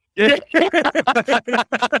 Correct.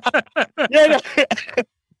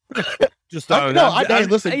 Just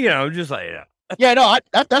listen. Just like, yeah, no,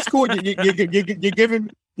 that's cool.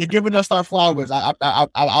 You're giving us our flowers.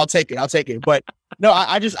 I'll take it. But no,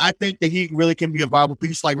 I think that he really can be a viable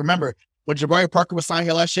piece. Like, remember when Jabari Parker was signed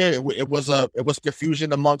here last year, it was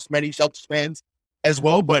confusion amongst many Celtics fans as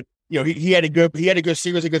well. But he had a good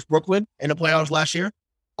series against Brooklyn in the playoffs last year.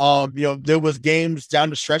 There was games down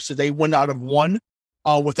the stretch that they went out of one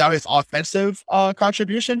without his offensive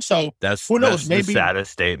contribution. So who knows? Maybe the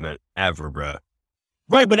saddest statement ever, bro.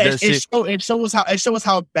 Right, but it shows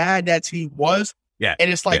how bad that team was. Yeah,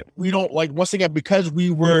 and it's like we don't, like, once again, because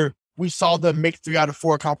we saw them make 3 out of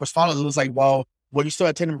 4 conference finals. It was like, well, you still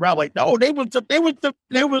had Tatum Brown. Like, no, they were depending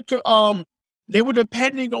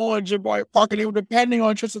on Jabari Parker. They were depending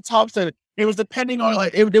on Tristan Thompson. It was depending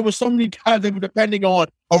on, there were so many guys they were depending on.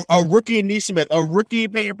 A rookie in Nesmith, a rookie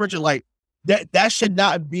in Peyton Pritchard. Like that should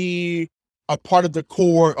not be a part of the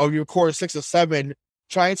core of your core 6 or 7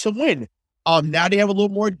 trying to win. Now they have a little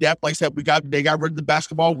more depth. Like I said, they got rid of the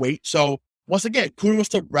basketball weight. So once again, kudos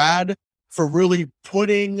to Brad for really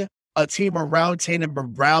putting a team around Tatum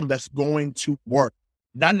Brown that's going to work.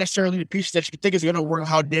 Not necessarily the pieces that you think is going to work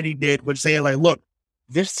how Denny did, but saying, like, look,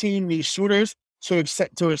 this team needs shooters to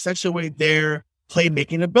accentuate their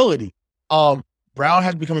playmaking ability. Brown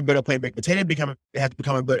has become a better playmaker. Tatum has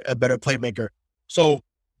become a better playmaker. So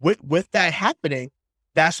with that happening,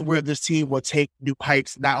 that's where this team will take new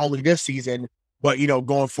heights, not only this season, but,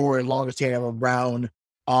 going forward, as long as Tatum and Brown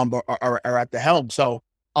are at the helm. So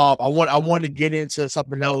I want to get into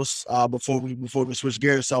something else before we switch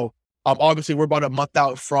gears. So obviously we're about a month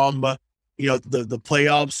out from the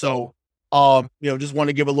playoffs. So just want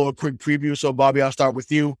to give a little quick preview. So Bobby, I'll start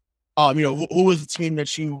with you. Who is the team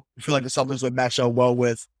that you feel like the Celtics would match up well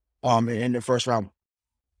with in the first round?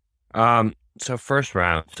 So first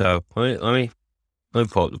round. So let me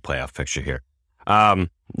pull up the playoff picture here. Not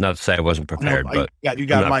to say I wasn't prepared, but you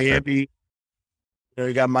got Miami.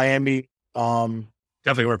 You got Miami.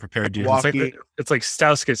 Definitely weren't prepared, dude. It's like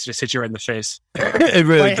Stauskas just hit you right in the face. It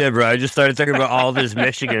really did, bro. I just started talking about all this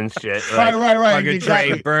Michigan shit. Like, right.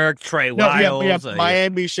 Exactly. Trey Burke, Trey Lyles. We have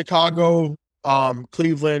Miami, Chicago,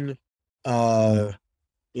 Cleveland. If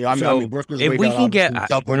we can get,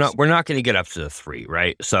 we're not going to get up to the 3,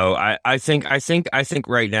 right? So I think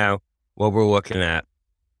right now, what we're looking at,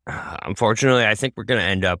 unfortunately, I think we're going to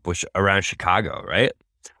end up with around Chicago, right?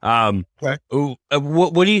 Right.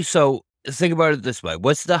 What do you? So think about it this way: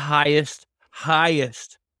 what's the highest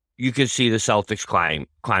you could see the Celtics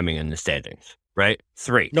climbing in the standings? Right,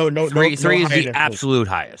 3. No, three is higher the than absolute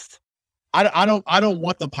highest. I don't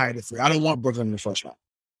want them higher than 3. I don't want Brooklyn in the first round.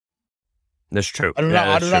 That's true. I do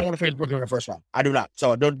not want to face Brooklyn in the first round. I do not.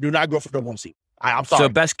 So do not go for the 1 seed. I'm sorry. So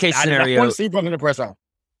best case scenario, I do not want to see Brooklyn in the first round.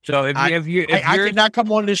 So if you I cannot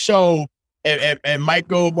come on this show and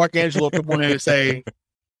Michael Marcangelo come on here and say,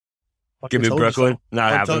 "Give me Brooklyn."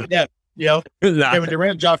 Not happening. Yeah, you know, Nah. Kevin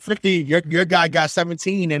Durant dropped 50. Your guy got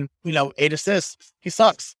 17 and 8 assists. He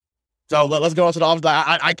sucks. So let's go on to the offense.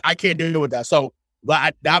 I can't deal with that. So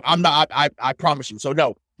I'm not. I promise you. So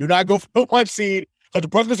no, do not go for the 1 seed because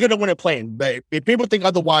Brooklyn's going to win it playing. But if people think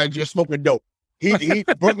otherwise, you're smoking dope.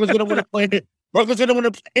 Brooklyn's going to win it playing. Brooklyn's going to win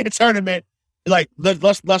it playing tournament. Like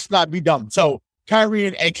let's not be dumb. So Kyrie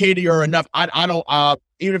and KD are enough. I don't.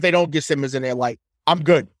 Even if they don't get Simmons in there, like I'm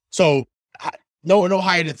good. So no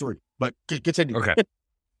higher than 3. But continue. Okay.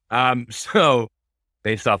 So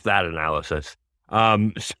based off that analysis,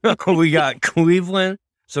 so we got Cleveland.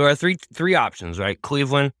 So our three options, right?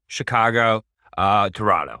 Cleveland, Chicago,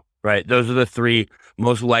 Toronto, right? Those are the 3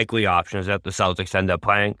 most likely options that the Celtics end up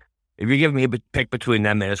playing. If you give me a pick between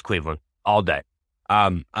them, it's Cleveland all day.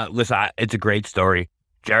 Listen, it's a great story.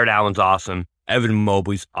 Jared Allen's awesome. Evan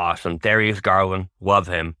Mobley's awesome. Darius Garland, love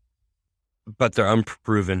him. But they're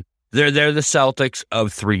unproven. They're the Celtics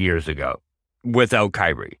of 3 years ago without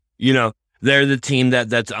Kyrie. They're the team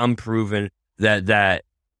that's unproven that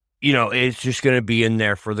is just going to be in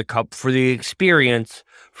there for the cup, for the experience,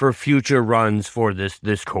 for future runs for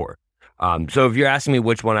this core. So if you're asking me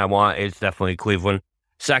which one I want, it's definitely Cleveland.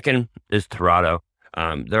 Second is Toronto.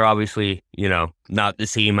 They're obviously, not the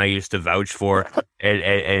team I used to vouch for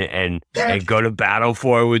and go to battle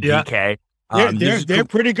for with DK. They're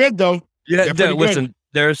pretty good though. Yeah, listen,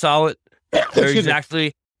 they're solid. They're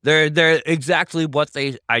exactly what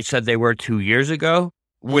I said they were 2 years ago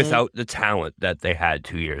without the talent that they had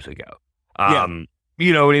 2 years ago.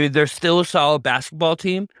 You know what I mean? They're still a solid basketball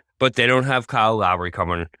team, but they don't have Kyle Lowry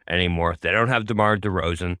coming anymore. They don't have DeMar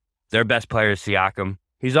DeRozan. Their best player is Siakam.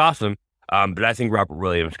 He's awesome. But I think Robert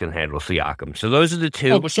Williams can handle Siakam. So those are the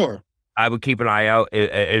 2. Oh, for sure. I would keep an eye out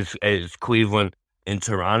is Cleveland and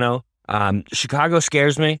Toronto. Chicago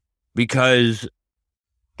scares me because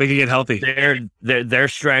they can get healthy. Their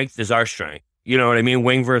strength is our strength. You know what I mean?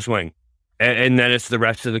 Wing versus wing. And then it's the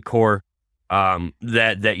rest of the core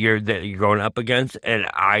that you're going up against. And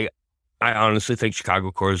I honestly think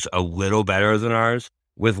Chicago core is a little better than ours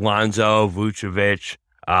with Lonzo, Vucevic,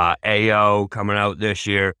 Ayo coming out this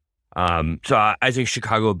year. So I think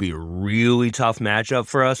Chicago will be a really tough matchup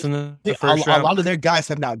for us in the first round. A lot of their guys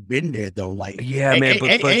have not been there though. Like, yeah, man. But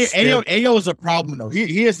Ayo is a problem though.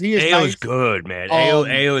 He is. Ayo nice. is good, man.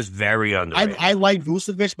 Ayo is very underrated. I like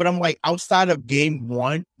Vucevic, but I'm like outside of game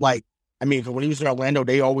 1, like. I mean, when he was in Orlando,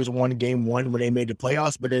 they always won game 1 when they made the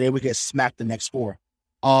playoffs, but then they would get smacked the next 4.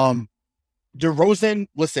 DeRozan,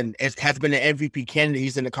 listen, has been an MVP candidate.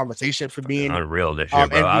 He's in the conversation for being unreal this year,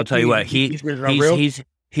 bro. MVP, I'll tell you what,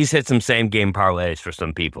 he's hit some same game parlays for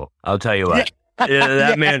some people. I'll tell you what,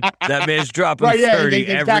 that man's dropping 30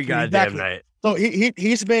 every goddamn night. So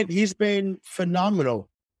he's been phenomenal.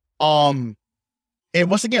 And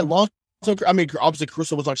once again, obviously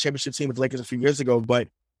Caruso was on championship team with the Lakers a few years ago, but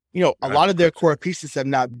a lot of their core pieces have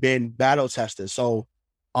not been battle tested. So,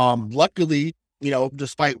 luckily,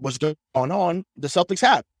 despite what's going on, the Celtics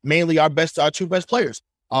have mainly our 2 best players,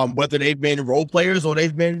 whether they've been role players or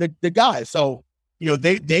they've been the guys. So,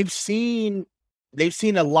 they've seen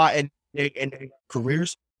a lot in their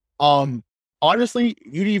careers. Honestly,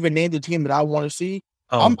 you didn't even name the team that I want to see.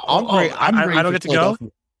 I don't get to go.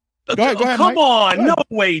 Go ahead, come Mike. on, no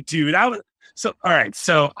way, dude. All right.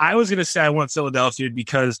 So I was going to say I want Philadelphia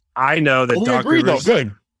because I know that Doc Rivers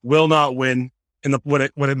will not win when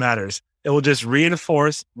it matters. It will just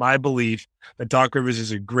reinforce my belief that Doc Rivers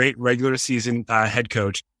is a great regular season head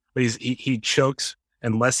coach, but he chokes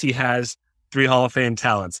unless he has 3 Hall of Fame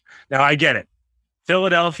talents. Now I get it.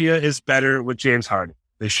 Philadelphia is better with James Harden.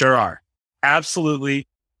 They sure are. Absolutely.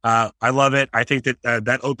 I love it. I think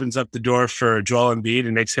that opens up the door for Joel Embiid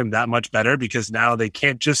and makes him that much better because now they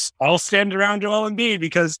can't just all stand around Joel Embiid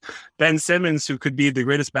because Ben Simmons, who could be the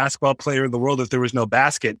greatest basketball player in the world if there was no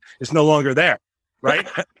basket, is no longer there, right?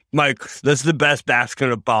 Mike, that's the best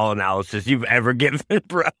basketball analysis you've ever given,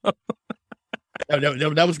 bro.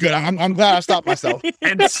 That was good. I'm glad I stopped myself.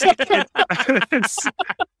 And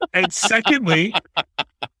secondly,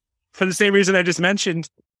 for the same reason I just mentioned,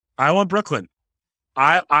 I want Brooklyn.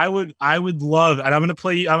 I would love, and I'm going to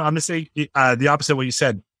play. I'm going to say the opposite of what you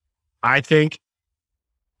said. I think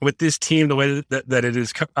with this team, the way that it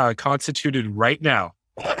is constituted right now,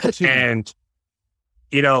 and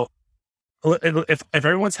if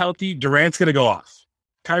everyone's healthy, Durant's going to go off.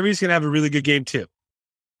 Kyrie's going to have a really good game too.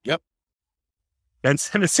 Yep. Ben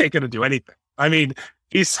Simmons ain't going to do anything. I mean,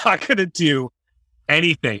 he's not going to do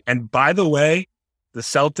anything. And by the way, the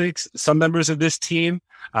Celtics, some members of this team,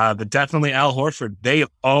 but definitely Al Horford, they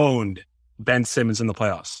owned Ben Simmons in the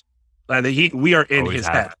playoffs. We are in his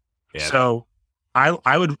head. Yeah. So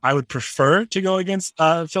I would prefer to go against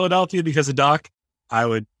Philadelphia because of Doc. I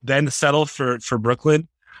would then settle for Brooklyn.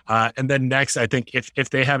 And then next, I think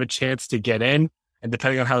if they have a chance to get in, and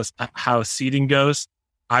depending on how seeding goes,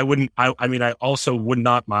 I also would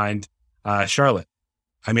not mind Charlotte.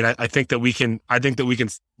 I mean, I think that we can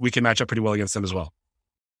match up pretty well against them as well.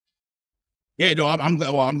 Yeah, no, I'm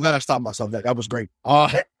glad I stopped myself. That was great. Bro,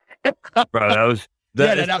 that was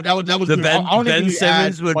that was the good. Ben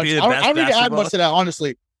Simmons would be the best. I don't need to add much to that,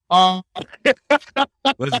 honestly. Let's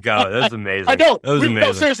go. That was amazing. I know. That was amazing.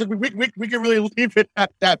 No, seriously, we can really leave it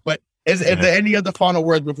at that. But is there any other final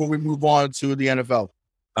words before we move on to the NFL?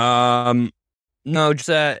 No, just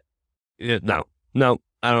that. No,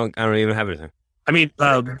 I don't even have anything. I mean,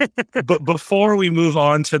 but before we move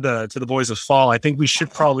on to the boys of fall, I think we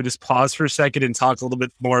should probably just pause for a second and talk a little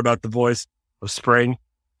bit more about the boys of spring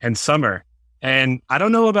and summer. And I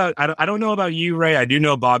don't know about you, Ray. I do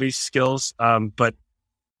know Bobby's skills, but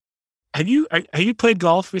have you played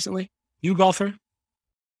golf recently? You a golfer?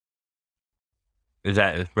 Is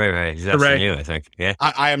that Ray? Is that you? I think. Yeah.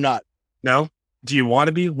 I am not. No. Do you want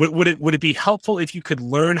to be? Would it be helpful if you could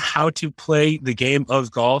learn how to play the game of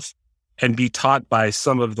golf and be taught by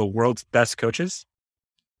some of the world's best coaches?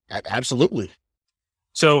 Absolutely.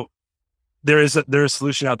 So there is a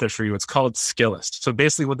solution out there for you. It's called Skillest. So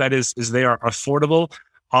basically what that is they are affordable,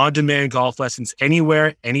 on-demand golf lessons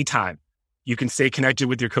anywhere, anytime. You can stay connected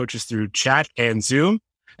with your coaches through chat and Zoom.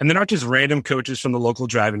 And they're not just random coaches from the local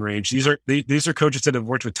driving range. These are coaches that have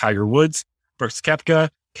worked with Tiger Woods, Brooks Koepka,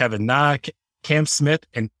 Kevin Na, Cam Smith,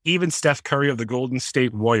 and even Steph Curry of the Golden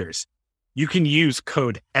State Warriors. You can use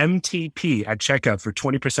code MTP at checkout for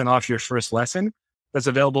 20% off your first lesson. That's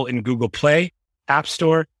available in Google Play, App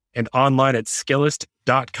Store, and online at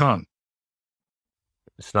Skillest.com.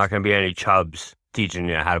 It's not going to be any chubs teaching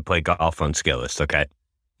you how to play golf on Skillest, okay?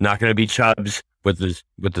 Not going to be chubs with his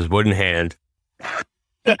wooden hand.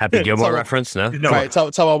 Happy Gilmore reference? No? Right, tell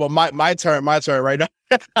about my turn right now.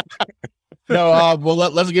 No, well,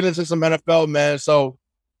 let's get into some NFL, man. So,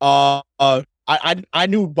 I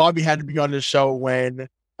knew Bobby had to be on this show when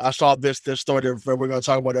I saw this story that we're going to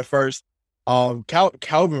talk about it first.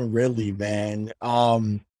 Calvin Ridley, man.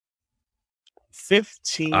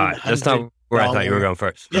 $1,500. That's not where I thought you were going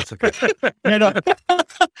first. That's okay. No,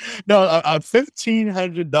 a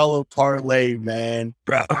 $1,500 parlay, man.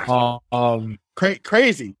 Bro.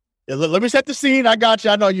 Crazy. Let me set the scene. I got you.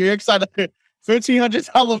 I know you're excited.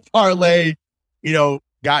 $1,500 parlay,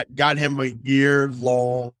 got him a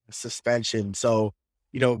year-long suspension. So,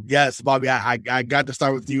 yes, Bobby, I got to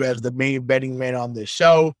start with you as the main betting man on this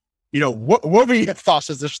show. What were your thoughts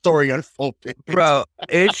as the story unfolded? Bro,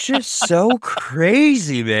 it's just so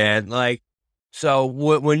crazy, man. Like, so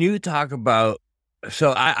when you talk about,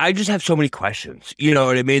 so I just have so many questions. You know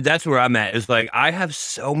what I mean? That's where I'm at. Is like, I have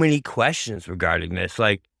so many questions regarding this.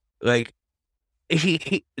 Like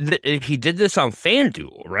he did this on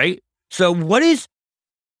FanDuel, right? So what is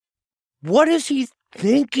he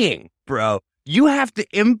thinking, bro? You have to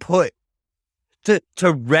input to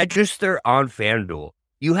register on FanDuel.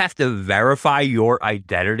 You have to verify your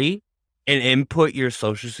identity and input your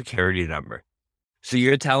social security number. So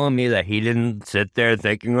you're telling me that he didn't sit there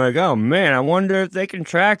thinking like, oh man, I wonder if they can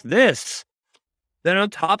track this. Then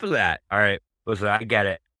on top of that, all right, listen, I get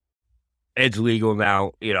it. It's legal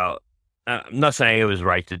now, I'm not saying it was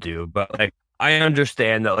right to do, but like, I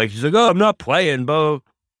understand that, like, he's like, oh, I'm not playing, but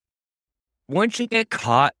once you get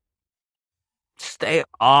caught, stay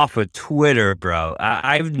off of Twitter, bro.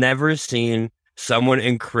 I've never seen someone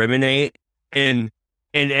incriminate and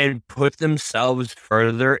put themselves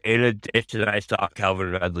further in a ditch than I saw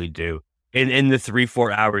Calvin Ridley do in the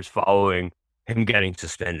 3-4 hours following him getting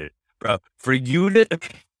suspended, bro. For you,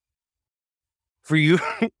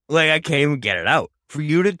 like, I can't even get it out. For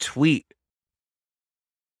you to tweet,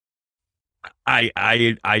 I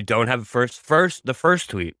don't have the first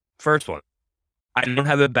tweet, first one. I don't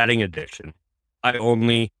have a betting addiction. I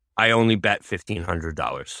only bet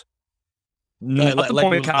 $1,500. Not the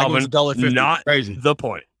point, Calvin. Not crazy. The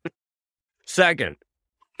point. Second,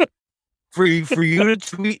 for you to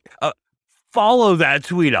tweet follow that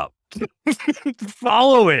tweet up.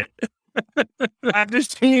 Follow it. After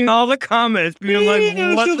seeing all the comments being like,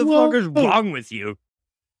 what the fuck is wrong with you?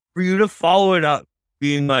 For you to follow it up,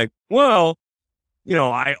 being like, well,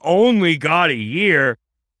 I only got a year.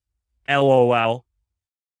 LOL.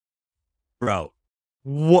 Bro,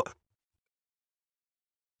 what?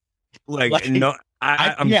 Like no,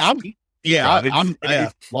 I'm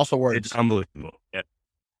lost for words. It's unbelievable. Yeah.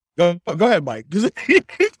 Go ahead, Mike.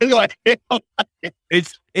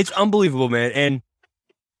 It's unbelievable, man. And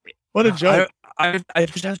what a joke. I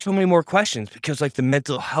just have so many more questions because like the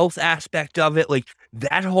mental health aspect of it, like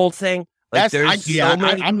that whole thing. Like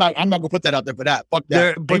I'm not gonna put that out there for that. Fuck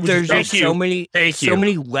that. But there's just so many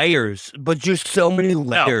layers. But just so many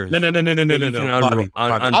layers. No.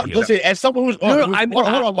 Listen, as someone who's hold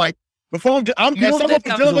on, Mike. Before I'm as someone who's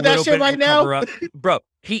dealing with that shit right now, bro.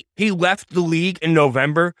 He left the league in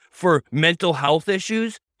November for mental health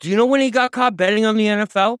issues. Do you know when he got caught betting on the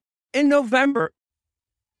NFL? In November.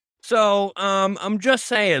 So I'm just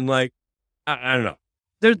saying, like, I don't know.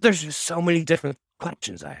 There's just so many different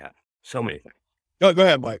questions I have. So many things. Go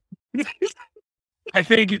ahead, Mike. I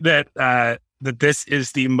think that that this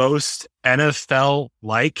is the most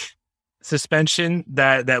NFL-like suspension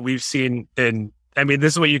that we've seen in. I mean,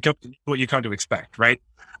 this is what you come to expect, right?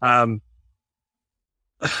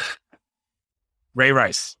 Ray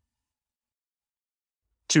Rice,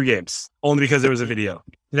 2 games only because there was a video.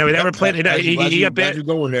 He never played. He got banned.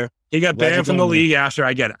 He got banned from the league after.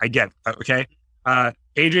 I get it. Okay.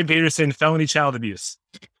 Adrian Peterson, felony child abuse.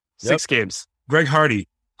 6 games. Greg Hardy.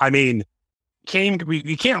 I mean,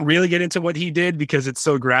 we can't really get into what he did because it's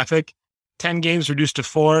so graphic. 10 games reduced to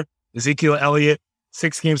 4. Ezekiel Elliott,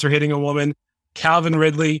 6 games for hitting a woman. Calvin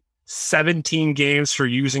Ridley, 17 games for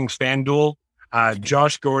using FanDuel.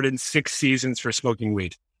 Josh Gordon, 6 seasons for smoking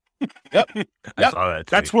weed. Yep. I saw that.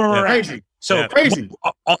 That's where we're at. Crazy. So crazy.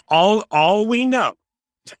 All we know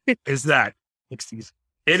is that it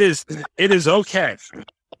is okay.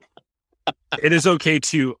 It is okay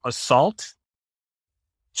to assault,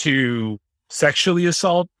 to sexually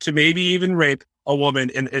assault, to maybe even rape a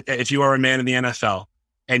woman if you are a man in the NFL,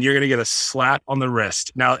 and you're going to get a slap on the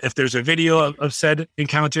wrist. Now, if there's a video of said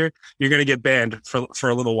encounter, you're going to get banned for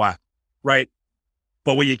a little while, right?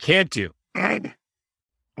 But what you can't do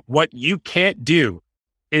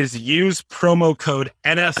is use promo code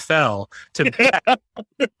NFL to bet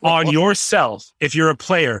on yourself if you're a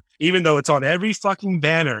player, even though it's on every fucking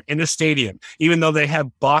banner in the stadium, even though they have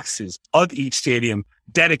boxes of each stadium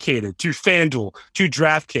dedicated to FanDuel, to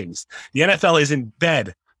DraftKings. The NFL is in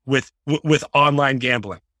bed with online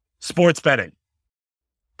gambling, sports betting.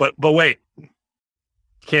 But wait,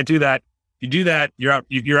 can't do that. You do that,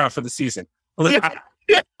 you're out for the season.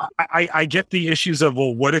 I get the issues of,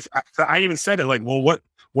 well, what if I even said it like, well, what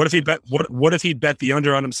if he bet the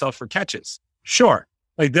under on himself for catches? Sure.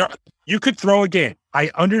 Like you could throw a game. I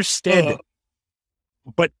understand it.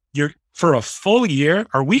 But for a full year,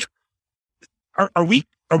 are we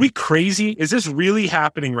crazy? Is this really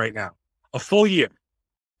happening right now? A full year.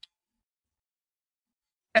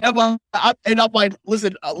 And I'm like,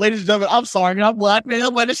 listen, ladies and gentlemen, I'm sorry. And I'm laughing.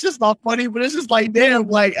 I'm like, it's just not funny, but it's just like, damn,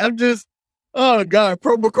 like, I'm just, oh God,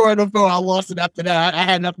 promo code NFL. I lost it after that. I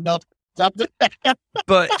had nothing else.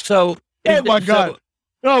 But so, oh my God.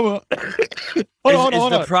 Hold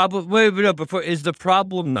on. The problem? Wait, no. Before is the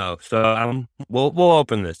problem though? So we'll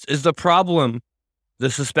open this. Is the problem the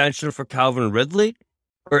suspension for Calvin Ridley,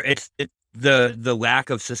 or it's the lack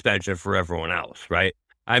of suspension for everyone else? Right?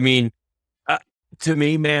 I mean, to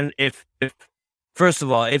me, man, if first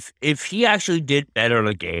of all, if he actually did better in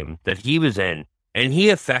a game that he was in and he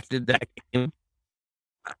affected that game,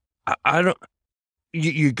 I don't.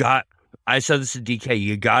 You got. I said this to DK.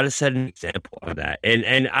 You got to set an example of that,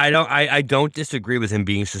 and I don't disagree with him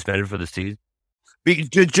being suspended for the season,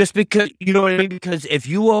 just because you know what I mean. Because if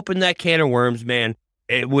you open that can of worms, man,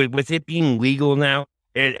 with it being legal now,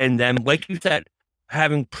 and then like you said,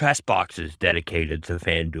 having press boxes dedicated to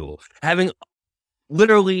FanDuel, having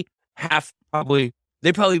literally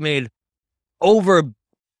they probably made over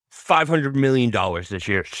 $500 million this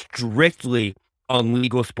year strictly on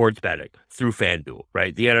legal sports betting through FanDuel,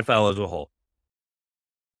 right? The NFL as a whole.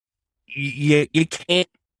 You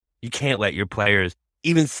can't let your players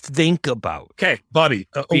even think about. Okay, buddy.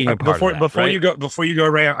 Before you go,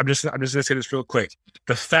 Ray, I'm just gonna say this real quick.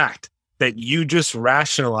 The fact that you just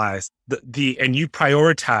rationalize and you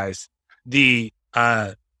prioritize the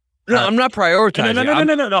no, I'm not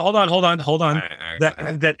prioritizing. No. Hold on.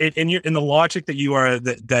 That in the logic that you are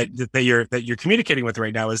that you're communicating with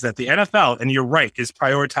right now is that the NFL, and you're right, is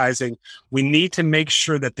prioritizing. We need to make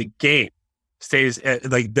sure that the game stays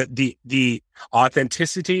like the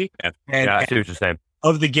authenticity I see and what you're saying.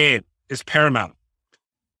 of the game is paramount.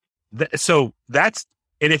 So that's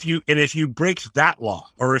and if you break that law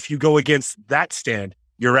or if you go against that stand,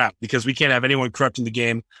 you're out because we can't have anyone corrupting the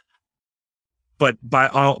game. But by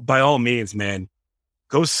all means, man,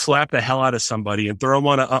 go slap the hell out of somebody and throw them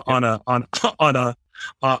on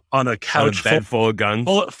a couch bed full of guns.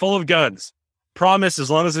 Full of guns. Promise, as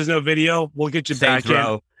long as there's no video, we'll get you Saints back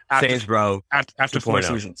Row. Saints Row. after 4 2.0.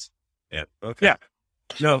 seasons. Yeah. Okay. Yeah.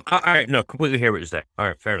 No. All right. No. Completely hear what you're saying. All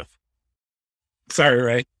right. Fair enough. Sorry,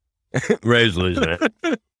 Ray. Ray's losing it.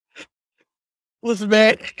 Listen,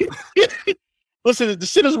 man. Listen, the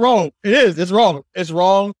shit is wrong. It is. It's wrong. It's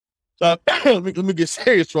wrong. So let me get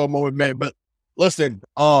serious for a moment, man. But listen,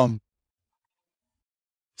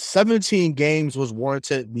 17 games was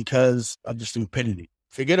warranted because of the stupidity.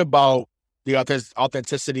 Forget about the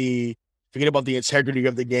authenticity. Forget about the integrity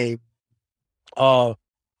of the game. For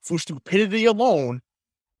stupidity alone,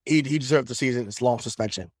 he deserved the season. It's long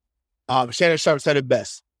suspension. Shannon Sharpe said it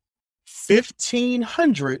best.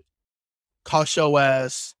 1,500 cost your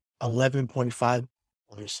ass $11.5.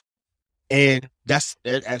 And that's,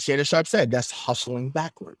 as Shannon Sharpe said, that's hustling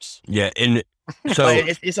backwards. Yeah. And so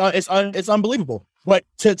it's unbelievable. But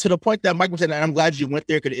to the point that Mike was saying, and I'm glad you went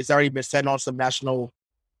there because it's already been said on some national,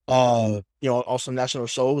 on some national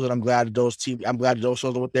shows, and I'm glad those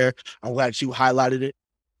shows went there. I'm glad you highlighted it,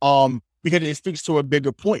 because it speaks to a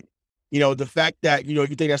bigger point. The fact that you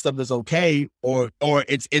think that stuff is okay, or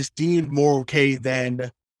it's deemed more okay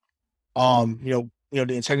than, the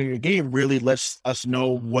integrity of the game really lets us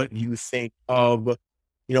know what you think of,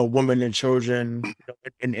 women and children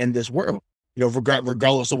in this world,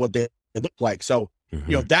 regardless of what they look like. So,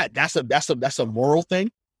 that's a moral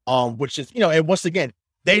thing, which is, and once again,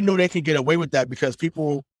 they know they can get away with that because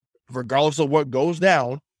people, regardless of what goes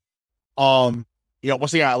down, once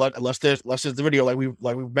again, unless there's the video, like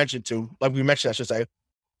we mentioned, I should say,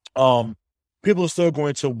 people are still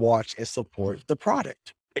going to watch and support the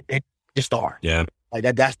product. It just are. Yeah. Like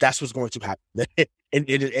that's what's going to happen. It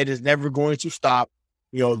is never going to stop.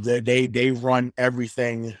 They run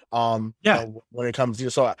everything. When it comes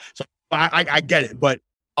to so I get it, but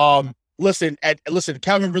listen,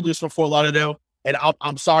 Calvin Ridley is from Fort Lauderdale, and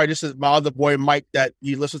I'm sorry, this is my other boy Mike that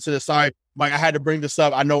you listen to this. Sorry, Mike, I had to bring this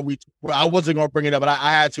up. I know I wasn't gonna bring it up, but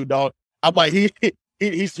I had to, dog. I'm like he's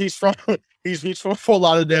from Fort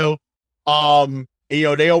Lauderdale.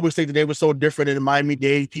 They always think that they were so different in the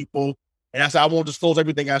Miami-Dade people. And I said, I won't disclose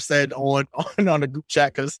everything I said on the group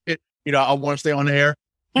chat because, I want to stay on the air.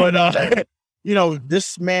 But,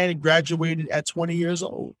 this man graduated at 20 years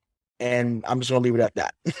old. And I'm just going to leave it at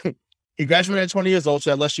that. He graduated at 20 years old,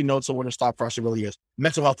 so that lets you know someone to stop pressure really is.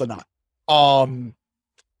 Mental health or not.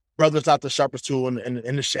 Brother's not the sharpest tool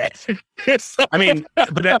in the shed. I mean,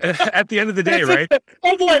 but at the end of the day, right?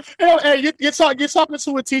 You're talking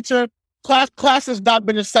to a teacher. Class has not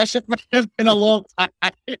been in session, but it's been a long time.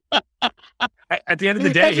 At the end of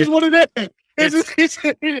the day, that's just what it is.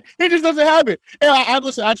 It just doesn't happen. And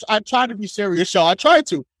I try to be serious, y'all. I try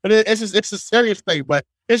to, but it's a serious thing. But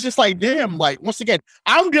it's just like, damn, like, once again,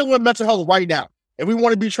 I'm dealing with mental health right now. If we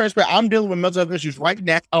want to be transparent, I'm dealing with mental health issues right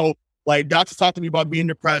now. Like, doctors talk to me about being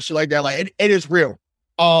depressed, shit like that. Like, it is real.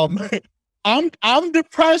 I'm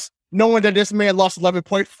depressed knowing that this man lost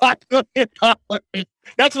 $11.5 million.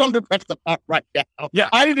 That's what I'm depressed about right now. Yeah.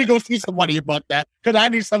 I need to go see somebody about that because I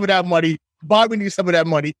need some of that money. Bobby needs some of that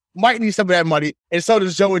money. Mike needs some of that money. And so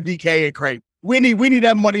does Joe and DK and Craig. We need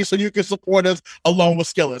that money so you can support us along with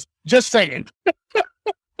Skillers. Just saying.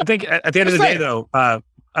 I think at the end of the day, though,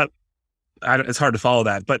 it's hard to follow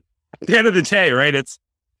that. But at the end of the day, right,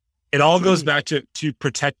 it all goes back to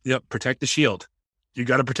protect the shield. You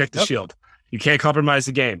got to protect the shield. You can't compromise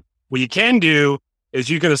the game. What you can do is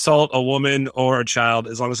you can assault a woman or a child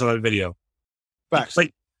as long as it's on a video. Facts.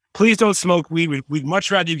 Like, please don't smoke weed. We'd much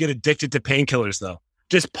rather you get addicted to painkillers, though.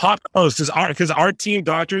 Just pop those because our team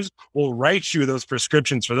doctors will write you those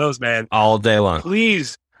prescriptions for those, man. All day long.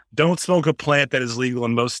 Please don't smoke a plant that is legal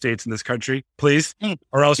in most states in this country, please,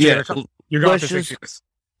 or else you're going to fix this.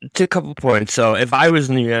 To a couple points. So if I was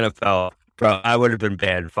in the NFL, bro, I would have been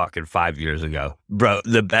banned fucking 5 years ago. Bro,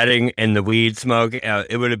 the betting and the weed smoke, I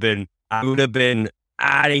would have been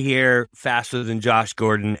out of here faster than Josh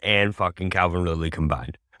Gordon and fucking Calvin Ridley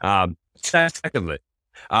combined. Secondly,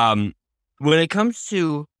 when it comes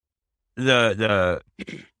to the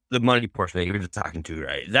money portion that you were just talking to,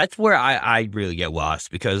 right? That's where I really get lost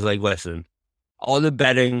because, like, listen, all the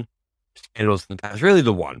betting scandals in the past, really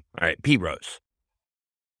the one, all right, Pete Rose.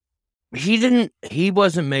 he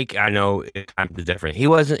wasn't make, I know times are different.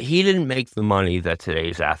 He didn't make the money that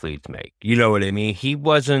today's athletes make. You know what I mean? He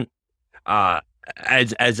wasn't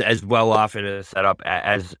as well off in a setup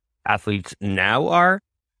as athletes now are.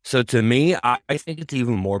 So to me, I think it's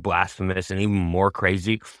even more blasphemous and even more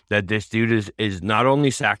crazy that this dude is not only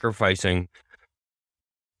sacrificing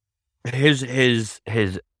his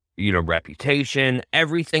reputation,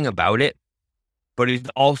 everything about it, but he's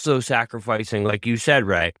also sacrificing, like you said,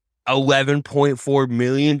 Ray, $11.4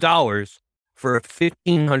 million for a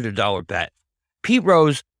 $1,500 bet. Pete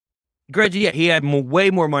Rose, granted, yeah, he had way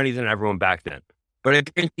more money than everyone back then. But I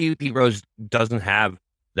guarantee you, Pete Rose doesn't have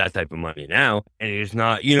that type of money now, and he's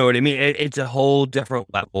not. You know what I mean? It's a whole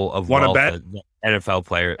different level of wealth. Bet? NFL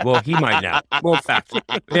player. Well, he might now. Well, fact,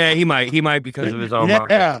 yeah, he might because of his own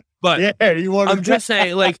market. Yeah, but I'm just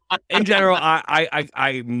saying, like in general,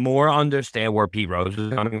 I more understand where Pete Rose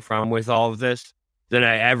is coming from with all of this than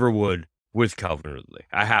I ever would with Calvin Ridley.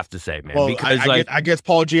 I have to say, man, because I guess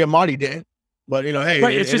Paul Giamatti did. But hey,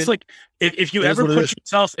 right, it's just like if you ever put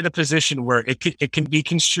yourself in a position where it can be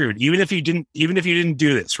construed, even if you didn't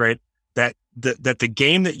do this, right? That the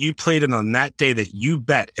game that you played in on that day that you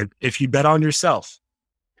bet, if you bet on yourself,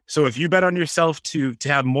 so if you bet on yourself to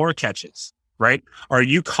have more catches, right? Are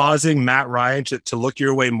you causing Matt Ryan to look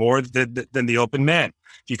your way more than the open man?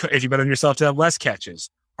 If you bet on yourself to have less catches,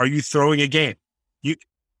 are you throwing a game? You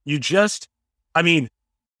just, I mean.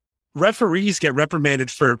 Referees get reprimanded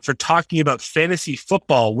for talking about fantasy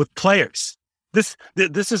football with players. This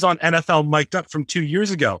is on NFL Mic'd Up from 2 years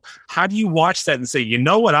ago. How do you watch that and say, you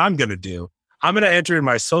know what I'm going to do? I'm going to enter in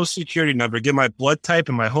my social security number, get my blood type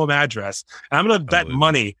and my home address, and I'm going to bet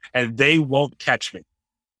money, and they won't catch me.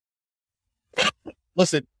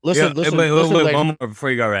 Listen. Wait, one more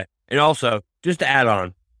before you go, Ray. And also, just to add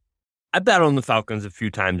on, I bet on the Falcons a few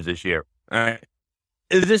times this year. All right.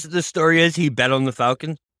 The story is he bet on the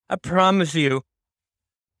Falcons. I promise you,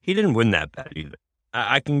 he didn't win that bet either.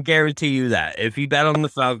 I can guarantee you that. If he bet on the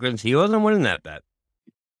Falcons, he wasn't winning that bet.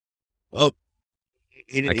 Well,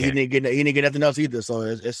 he didn't get nothing else either, so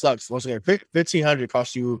it sucks. Once again, $1,500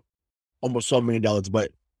 cost you almost $12 million.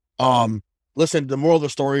 But listen, the moral of the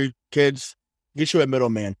story, kids, get you a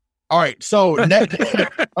middleman. All right, so no, not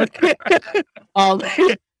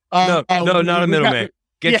a middleman.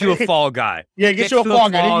 Get you a fall guy. Yeah, get you a fall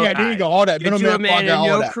guy. Yeah, there you go. All that. Get you a man in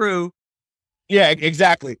your crew. Yeah,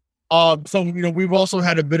 exactly. So we've also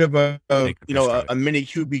had a bit of a mini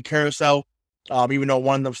QB carousel. Even though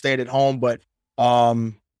one of them stayed at home, but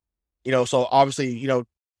so obviously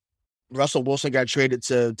Russell Wilson got traded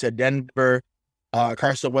to Denver.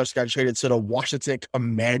 Carson Wentz got traded to the Washington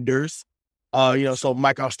Commanders. So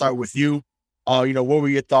Mike, I'll start with you. What were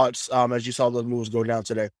your thoughts as you saw those moves go down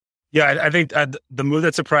today? Yeah, I think the move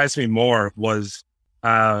that surprised me more was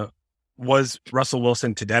Russell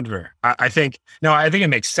Wilson to Denver. I think it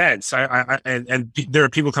makes sense. And there are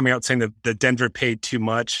people coming out saying that Denver paid too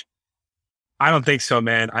much. I don't think so,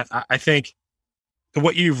 man. I think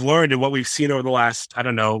what you've learned and what we've seen over the last, I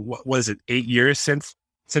don't know, what was it, 8 years since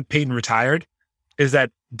Peyton retired, is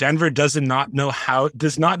that Denver does not know how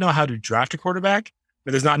to draft a quarterback,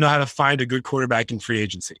 but does not know how to find a good quarterback in free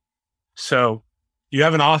agency. So you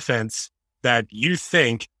have an offense that you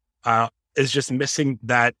think is just missing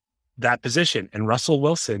that position. And Russell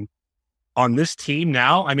Wilson on this team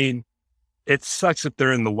now, I mean, it sucks if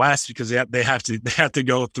they're in the West because they have to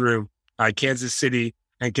go through Kansas City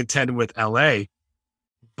and contend with LA.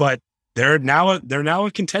 But they're now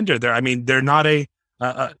a contender. They're not an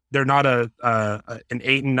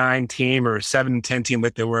 8-9 team or a 7-10 team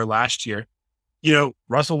like they were last year.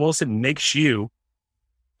 Russell Wilson makes you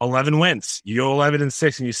 11 wins. You go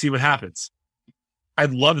 11-6 and you see what happens. I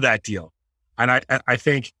love that deal. And I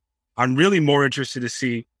think I'm really more interested to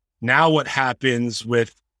see now what happens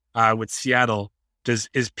with Seattle.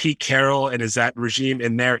 Is Pete Carroll and is that regime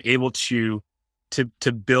in there able to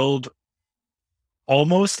build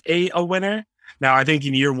almost a winner? Now, I think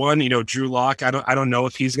in year one, Drew Lock, I don't know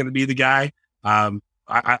if he's going to be the guy. I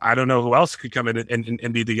don't know who else could come in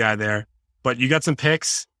and be the guy there, but you got some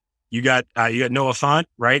picks. You got Noah Fant,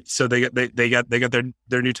 right? So they got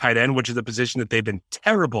their new tight end, which is a position that they've been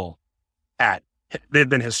terrible at. They've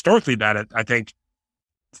been historically bad at, I think,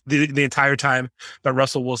 the entire time that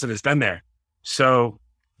Russell Wilson has been there. So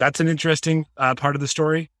that's an interesting part of the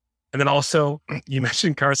story. And then also, you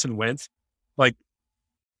mentioned Carson Wentz. Like,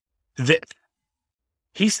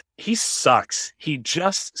 he sucks. He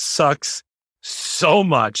just sucks so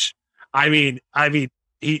much. I mean,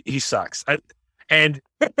 he sucks. And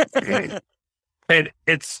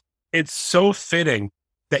it's so fitting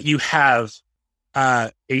that you have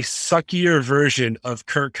a suckier version of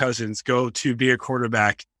Kirk Cousins go to be a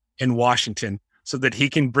quarterback in Washington so that he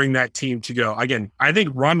can bring that team to go. Again, I think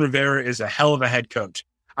Ron Rivera is a hell of a head coach.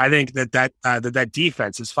 I think that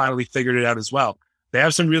defense has finally figured it out as well. They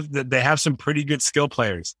have some pretty good skill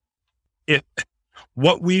players. If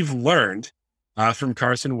what we've learned from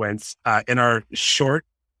Carson Wentz in our short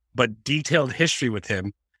but detailed history with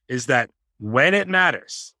him is that when it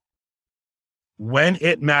matters,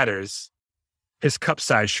 his cup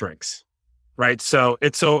size shrinks, right? So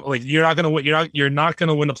you're not going to win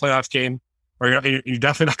a playoff game, or you're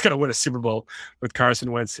definitely not going to win a Super Bowl with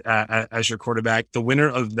Carson Wentz as your quarterback. The winner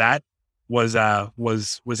of that was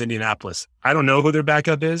Indianapolis. I don't know who their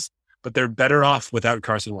backup is, but they're better off without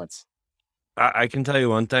Carson Wentz. I can tell you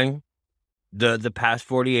one thing: the past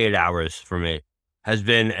 48 hours for me has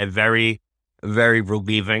been a very, very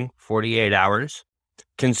relieving 48 hours,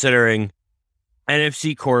 considering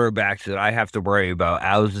NFC quarterbacks that I have to worry about.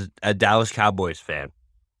 I was a Dallas Cowboys fan,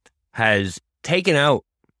 has taken out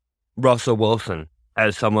Russell Wilson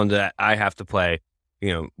as someone that I have to play,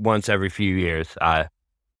 once every few years,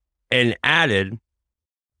 and added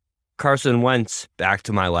Carson Wentz back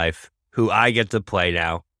to my life, who I get to play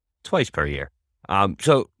now twice per year.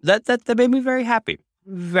 So that made me very happy,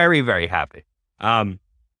 very, very happy.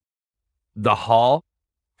 The haul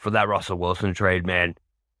for that Russell Wilson trade, man,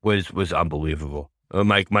 was unbelievable.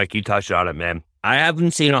 Mike, you touched on it, man. I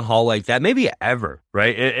haven't seen a haul like that, maybe ever,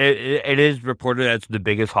 right? It is reported as the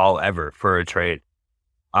biggest haul ever for a trade.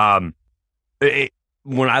 When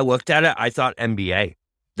I looked at it, I thought NBA.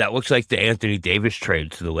 That looks like the Anthony Davis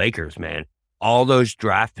trade to the Lakers, man. All those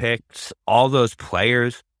draft picks, all those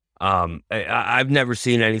players. I've never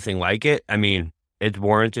seen anything like it. I mean, it's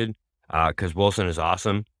warranted because Wilson is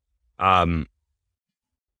awesome. The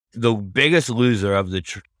biggest loser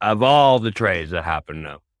of all the trades that happened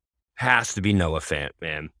now has to be Noah Fant,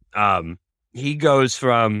 man. He got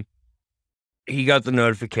the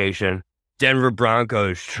notification, Denver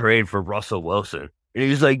Broncos trade for Russell Wilson. And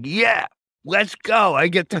he's like, yeah, let's go. I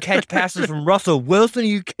get to catch passes from Russell Wilson. Are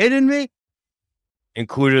you kidding me?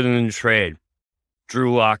 Included in the trade,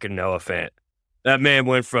 Drew Lock and Noah Fant. That man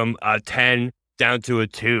went from a 10 down to a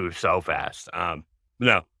 2 so fast.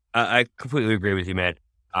 No, I completely agree with you, man.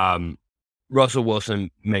 Russell Wilson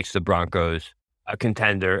makes the Broncos a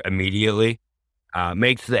contender immediately,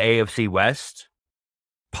 makes the AFC West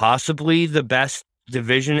possibly the best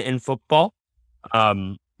division in football.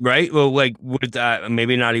 Right? Well,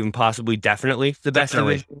 maybe not even possibly, definitely the best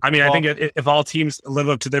division. I mean, I think if all teams live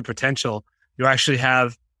up to their potential, you actually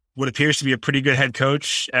have what appears to be a pretty good head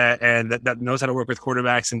coach and that knows how to work with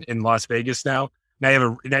quarterbacks in Las Vegas now.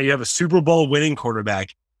 Now you have a Super Bowl winning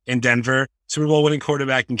quarterback in Denver, Super Bowl winning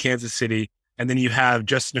quarterback in Kansas City, and then you have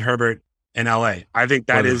Justin Herbert in LA. I think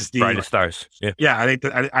that is the brightest stars. Yeah, I think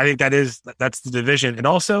that's the division. And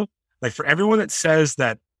also, like, for everyone that says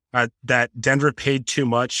that Denver paid too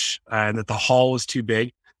much and that the haul was too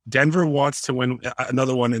big, Denver wants to win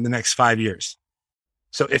another one in the next 5 years.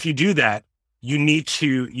 So if you do that, you need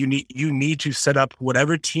to set up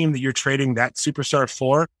whatever team that you're trading that superstar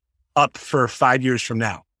for up for 5 years from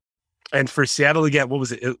now. And for Seattle to get, what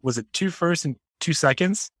was it? Was it 2 firsts and 2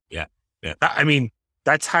 seconds? Yeah. I mean,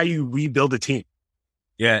 that's how you rebuild a team.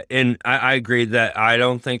 Yeah, and I agree that I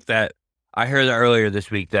don't think that – I heard that earlier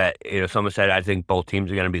this week that someone said I think both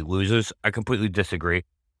teams are going to be losers. I completely disagree.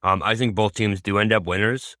 I think both teams do end up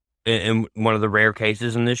winners in one of the rare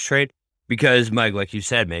cases in this trade because, Mike, like you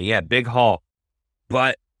said, man, yeah, big haul.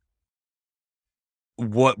 But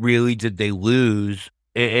what really did they lose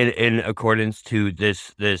in accordance to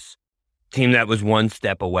this team that was one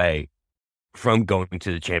step away from going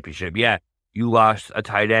to the championship? Yeah, you lost a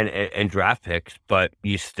tight end and draft picks, but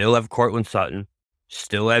you still have Cortland Sutton,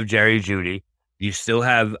 still have Jerry Jeudy, you still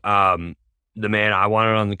have the man I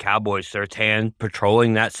wanted on the Cowboys, Surtain,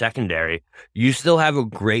 patrolling that secondary. You still have a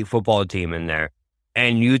great football team in there,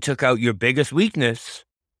 and you took out your biggest weakness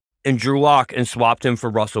in Drew Lock and swapped him for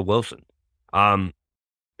Russell Wilson.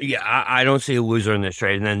 Yeah, I don't see a loser in this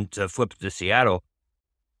trade. And then to flip to Seattle,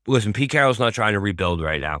 listen, Pete Carroll's not trying to rebuild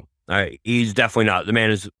right now. All right, he's definitely not. The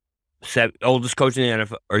man is oldest coach in the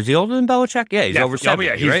NFL. Or is he older than Belichick? Yeah, he's over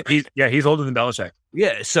 70, right? He's older than Belichick.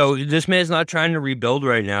 Yeah, so this man's not trying to rebuild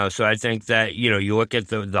right now. So I think that, you look at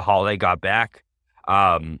the haul they got back.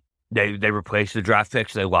 They replaced the draft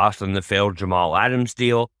picks they lost on the failed Jamal Adams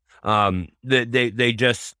deal. They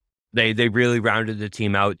really rounded the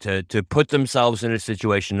team out to put themselves in a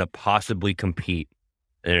situation to possibly compete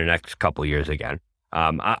in the next couple of years again.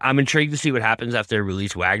 I'm intrigued to see what happens after they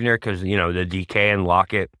release Wagner because, the DK and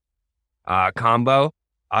Lockett combo.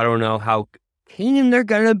 I don't know how keen they're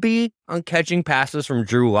going to be on catching passes from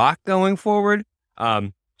Drew Lock going forward.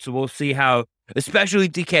 So we'll see how, especially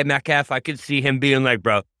DK Metcalf, I could see him being like,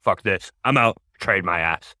 bro, fuck this. I'm out. Trade my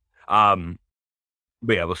ass.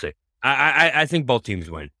 But yeah, we'll see. I think both teams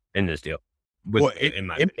win in this deal.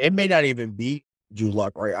 It may not even be Drew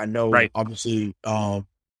Lock, right? I know, obviously,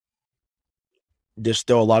 there's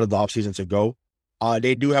still a lot of the offseason to go.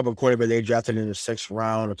 They do have a quarterback they drafted in the 6th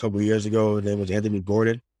round a couple of years ago. His name was Anthony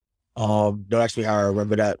Gordon. Don't ask me how I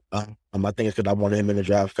remember that. I think it's because I wanted him in the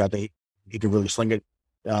draft. I think he could really sling it.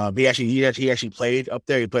 He actually played up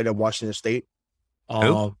there. He played at Washington State.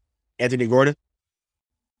 Anthony Gordon.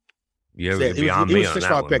 Yeah, he was 6th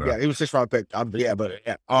round pick. Yeah, he was 6th round pick.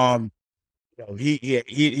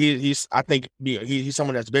 He's. I think he's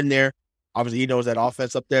someone that's been there. Obviously, he knows that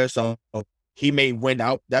offense up there, so he may win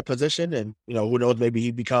out that position, and who knows, maybe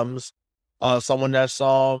he becomes someone that's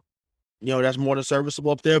that's more than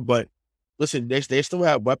serviceable up there. But listen, they still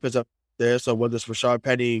have weapons up there. So whether it's Rashad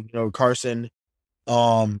Penny, Carson,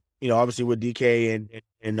 obviously with DK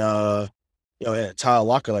and Tyler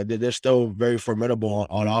Lockett, like they're still very formidable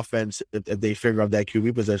on offense if they figure out that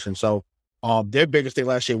QB position. So their biggest thing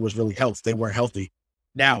last year was really health. They weren't healthy.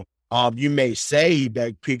 Now, you may say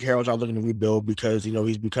that Pete Carroll's not looking to rebuild because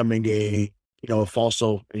he's becoming a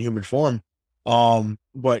fossil in human form.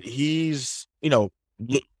 But he's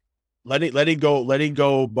letting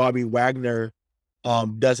go Bobby Wagner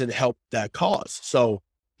doesn't help that cause. So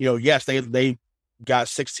yes, they got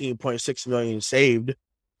 $16.6 million saved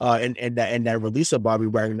in that release of Bobby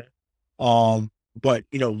Wagner. But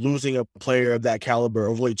losing a player of that caliber,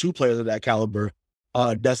 or really 2 players of that caliber,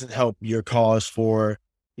 doesn't help your cause for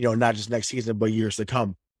not just next season but years to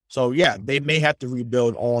come. So yeah, they may have to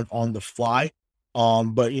rebuild on the fly.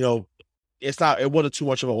 But it wasn't too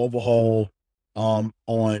much of an overhaul on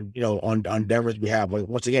Denver's behalf. Like,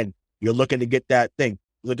 once again, you're looking to get that thing,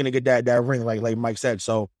 looking to get that ring, like Mike said.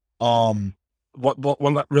 So one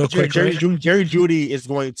real quick, Jerry Jeudy is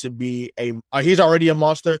going to be he's already a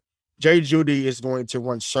monster. Jerry Jeudy is going to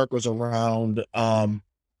run circles around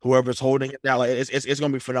whoever's holding it now. Like it's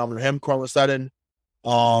going to be phenomenal. Him, Cortland Sutton,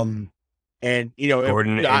 and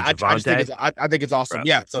Gordon, I think it's awesome. Right.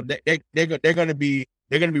 Yeah, so they're going to be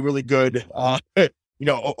really good.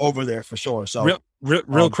 Over there for sure. So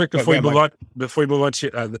real quick before we move on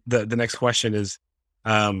to the next question is,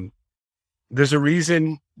 there's a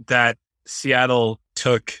reason that Seattle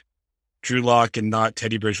took Drew Lock and not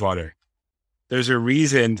Teddy Bridgewater. There's a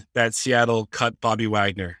reason that Seattle cut Bobby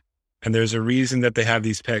Wagner, and there's a reason that they have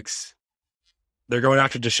these picks. They're going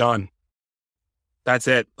after Deshaun. That's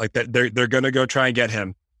it. Like that, they're going to go try and get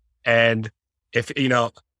him. And if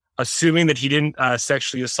assuming that he didn't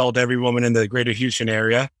sexually assault every woman in the greater Houston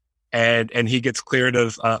area, and he gets cleared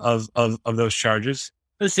of those charges,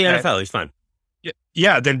 it's the NFL. He's fine.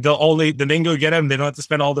 Yeah. Then they can go get him. They don't have to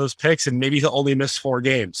spend all those picks, and maybe he'll only miss 4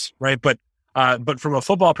 games, right? But from a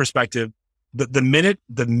football perspective, the minute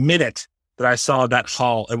that I saw that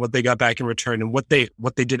haul and what they got back in return and what they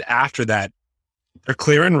did after that, they're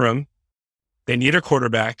clearing room. They need a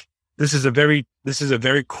quarterback. This is a very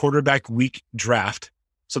quarterback weak draft.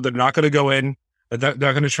 So they're not going to go in. They're not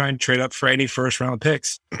going to try and trade up for any 1st-round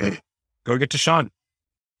picks. Go get Deshaun.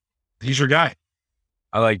 He's your guy.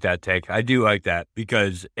 I like that take. I do like that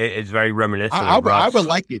because it's very reminiscent. I would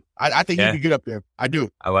like it. I think he'd be good up there. I do.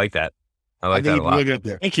 I like that. I like that a lot. Really good up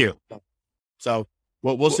there. Thank you. So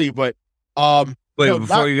we'll see. But wait,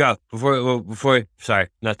 before you go, before sorry,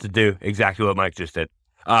 not to do exactly what Mike just did.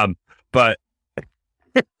 But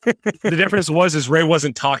the difference is Ray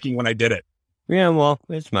wasn't talking when I did it. Yeah, well,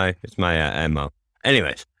 it's my MO.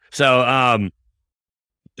 Anyways, so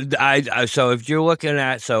so if you're looking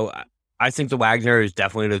at, I think the Wagner is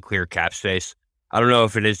definitely the clear cap space. I don't know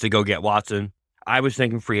if it is to go get Watson. I was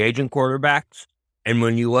thinking free agent quarterbacks, and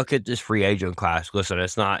when you look at this free agent class, listen,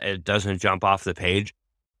 it doesn't jump off the page,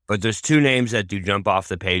 but there's 2 names that do jump off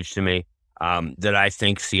the page to me that I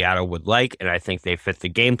think Seattle would like, and I think they fit the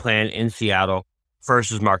game plan in Seattle.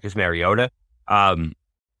 First is Marcus Mariota.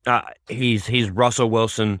 He's Russell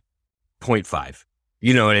Wilson 0.5.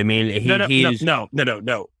 You know what I mean? No.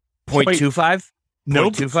 0.25?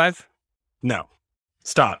 Nope. 0.25? No.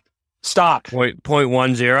 Stop.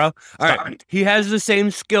 0.10? All right. He has the same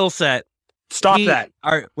skill set. Stop that.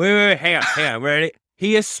 All right. Wait. Hang on. Ready?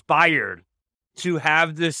 He aspired to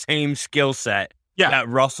have the same skill set that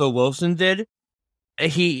Russell Wilson did.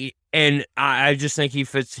 I just think he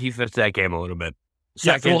fits that game a little bit.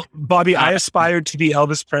 Second, Bobby, I aspired to be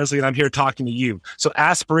Elvis Presley, and I'm here talking to you. So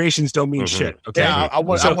aspirations don't mean shit. Okay. Yeah, I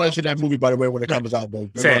want to see that movie, by the way, when it comes out.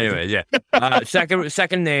 So anyway, yeah.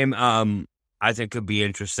 Second name, I think could be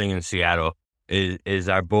interesting in Seattle is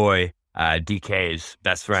our boy DK's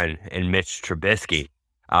best friend and Mitch Trubisky.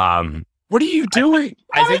 What are you doing?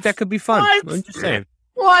 I think that could be fun. What? I'm just saying.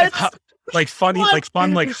 What? Like funny, like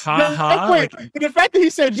fun, like ha ha. Wait, the fact that he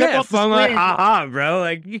said jump Yeah, off the fun like screen. haha, bro.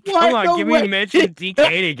 Like, What? come on, No give way. me Mitch and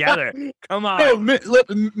DK together. Come on. No, Mitchell,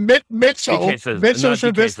 DK says, Mitchell not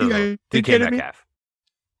DK Trubisky. Sizzle, Are you DK kidding me? Metcalf.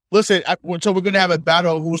 Listen, so we're gonna have a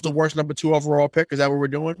battle of who's the worst number 2 overall pick. Is that what we're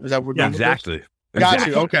doing? Is that what we're doing? with this? Exactly. Got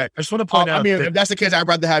Exactly. you. Okay. I just want to point out. I mean, that- if that's the case, I'd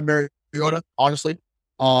rather have Mariota. Honestly,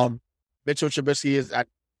 Mitchell Trubisky is.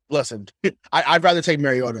 Listen, I'd rather take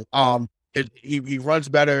Mariota. He runs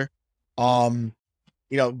better.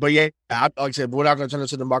 But yeah, like I said, we're not going to turn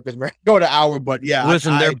this into Marcus Mariota hour. But yeah,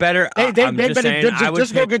 Listen, they're better. They I'm just better. saying, I would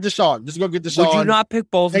Just go pick- get Deshaun. Just go get Deshaun. Would you not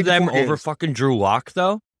pick both Take of the them 4 over games. fucking Drew Lock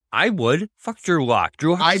though? I would. Fuck Drew Lock.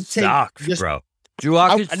 Drew Lock I'd take sucks, just- bro. Drew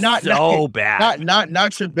Lock is not bad. Not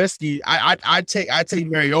Trubisky. I take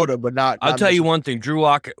Mariota, but not. I'll not tell you Mitchell. one thing: Drew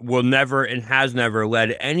Lock will never and has never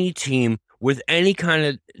led any team with any kind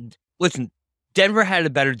of. Listen, Denver had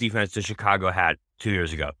a better defense than Chicago had 2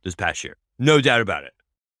 years ago. This past year, no doubt about it.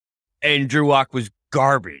 And Drew Lock was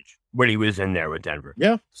garbage when he was in there with Denver.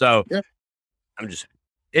 Yeah. So Yeah. I'm just.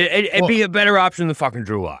 It'd be a better option than fucking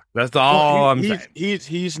Drew Lock. That's all I'm saying.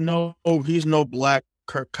 He's no black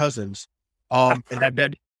Kirk Cousins. And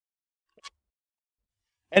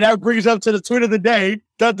that brings up to the tweet of the day.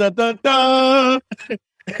 Da, da, da, da.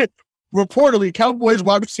 Reportedly, Cowboys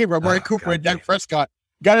wide receiver Amari Cooper and Dak Prescott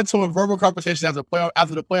got into a verbal conversation after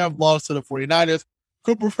the playoff loss to the 49ers.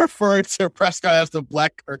 Cooper referred to Prescott as the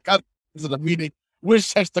black Kirk Cousins in the meeting, which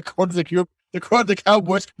sets the Cowboys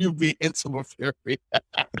QB into a fury.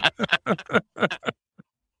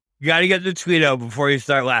 You got to get the tweet out before you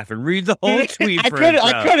start laughing. Read the whole tweet. I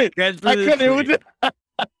couldn't. Get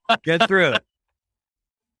through it.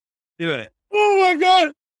 Do it. Oh my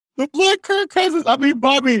God. The black Kirk Cousins. I mean,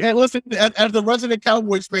 Bobby, and listen, as the resident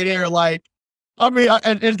Cowboys fan here, like, I mean,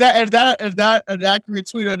 is that an accurate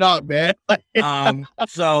tweet or not, man?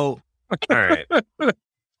 So, all right.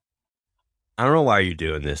 I don't know why you're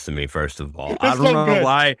doing this to me, first of all. I don't know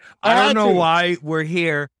why. I don't know why we're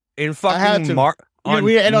here in fucking March.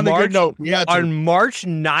 We end on a good note. We had to. On March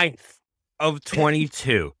 9th of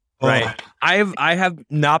 22, right? I have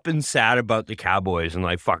not been sad about the Cowboys in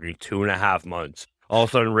like fucking 2.5 months. All of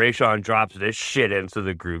a sudden, Rayshawn drops this shit into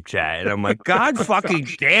the group chat, and I'm like, God fucking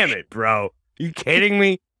damn it, bro. You kidding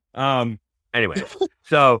me? Anyway,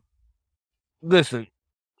 so listen.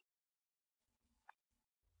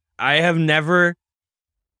 I have never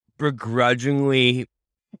begrudgingly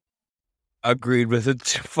agreed with a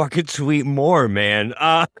fucking tweet more, man.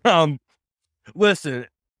 Listen,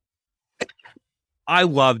 I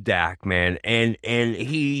love Dak, man, and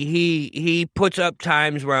he puts up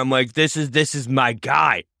times where I'm like, this is my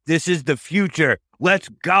guy. This is the future. Let's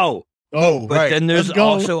go. Oh, but right. then there's Let's go.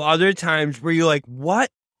 also other times where you're like,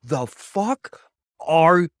 what the fuck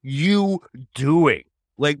are you doing?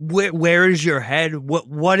 Like, where is your head?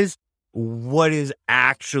 What is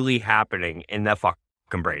actually happening in the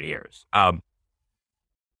fucking Brady years?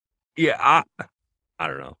 Yeah, I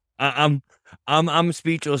don't know. I'm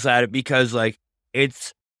speechless at it because like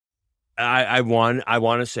it's. I want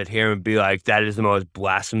to sit here and be like, that is the most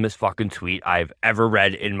blasphemous fucking tweet I've ever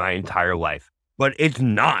read in my entire life. But it's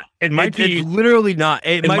not. It might be. It's literally not.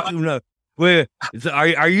 It might be. No. Wait,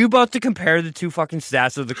 are you about to compare the two fucking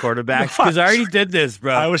stats of the quarterbacks? Because I already did this,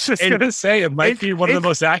 bro. I was just gonna say it might be one of the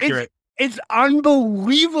most accurate. It's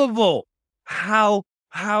unbelievable how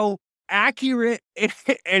accurate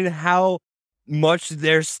and how much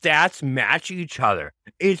their stats match each other.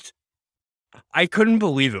 I couldn't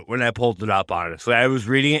believe it when I pulled it up, honestly. I was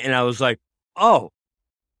reading it and I was like, oh,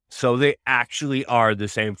 so they actually are the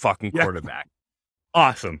same fucking quarterback.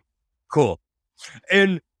 Awesome. Cool.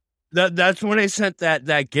 And that's when I sent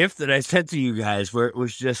that gift that I sent to you guys where it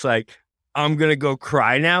was just like, I'm going to go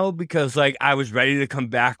cry now because like I was ready to come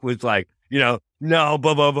back with like, no, blah,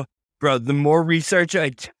 blah, blah. Bro, the more research I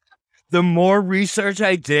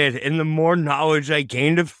did and the more knowledge I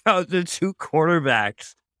gained about the two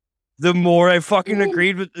quarterbacks, the more I fucking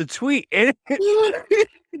agreed with the tweet. It's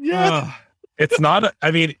not.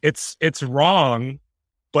 I mean, it's wrong,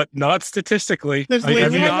 but not statistically. It's not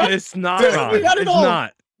wrong. It's not.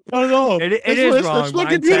 I don't know. It is wrong.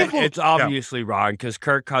 It's obviously wrong because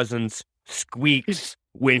Kirk Cousins squeaks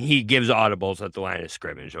when he gives audibles at the line of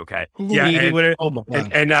scrimmage. Okay.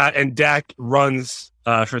 Yeah. And Dak runs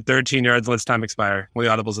for 13 yards. Lets time expire when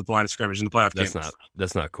the audibles at the line of scrimmage in the playoff game.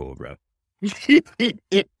 That's not cool, bro.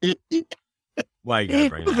 Why you gotta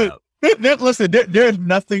bring that up? Listen, there's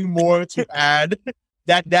nothing more to add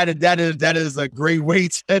that is a great way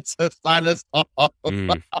to sign us off.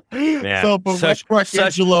 Yeah. So for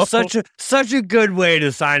such a good way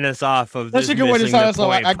to sign us off of this. Such a good way to sign us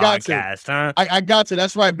off. I got podcast, to. huh? I got to.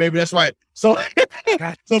 That's right, baby. That's right. So,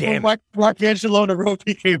 for Mark Angelo and the Road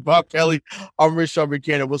PK Bob Kelly, I'm Rich Sean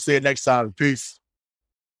Buchanan. We'll see you next time. Peace.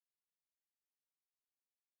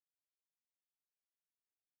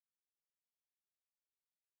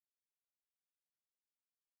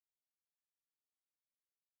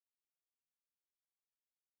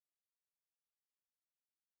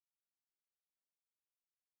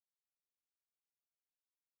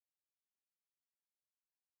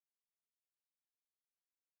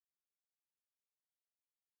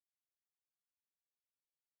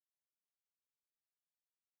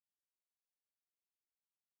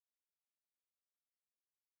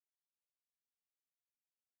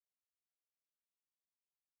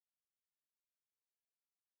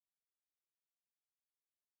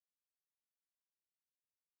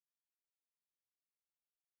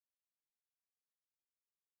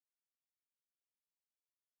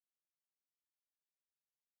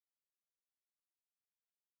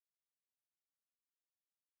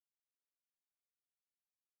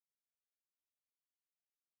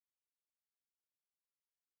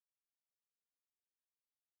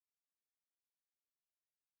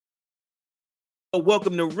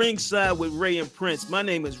 Welcome to Ringside with Ray and Prince. My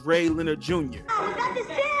name is Ray Leonard Jr. Oh, is that the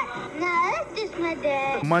set? No, that's just my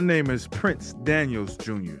dad. My name is Prince Daniels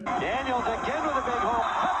Jr. Daniels again with a big home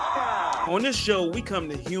touchdown. On this show, we come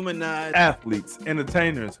to humanize athletes,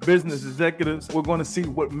 entertainers, business executives. We're going to see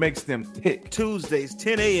what makes them tick. Tuesdays,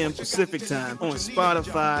 10 a.m. Pacific time on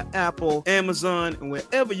Spotify, Apple, Amazon, and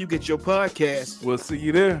wherever you get your podcasts. We'll see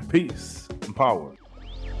you there. Peace and power.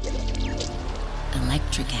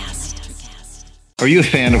 Electric Acid. Are you a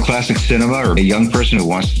fan of classic cinema or a young person who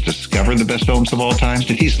wants to discover the best films of all time?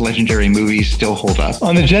 Do these legendary movies still hold up?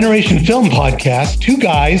 On the Generation Film podcast, two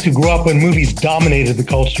guys who grew up when movies dominated the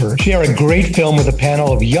culture share a great film with a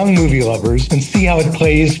panel of young movie lovers and see how it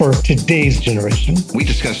plays for today's generation. We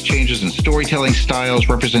discuss changes in storytelling styles,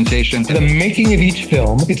 representation, the making of each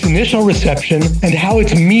film, its initial reception, and how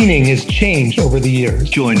its meaning has changed over the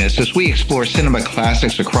years. Join us as we explore cinema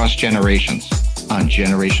classics across generations on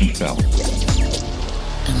Generation Film.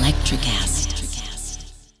 Electric Acid.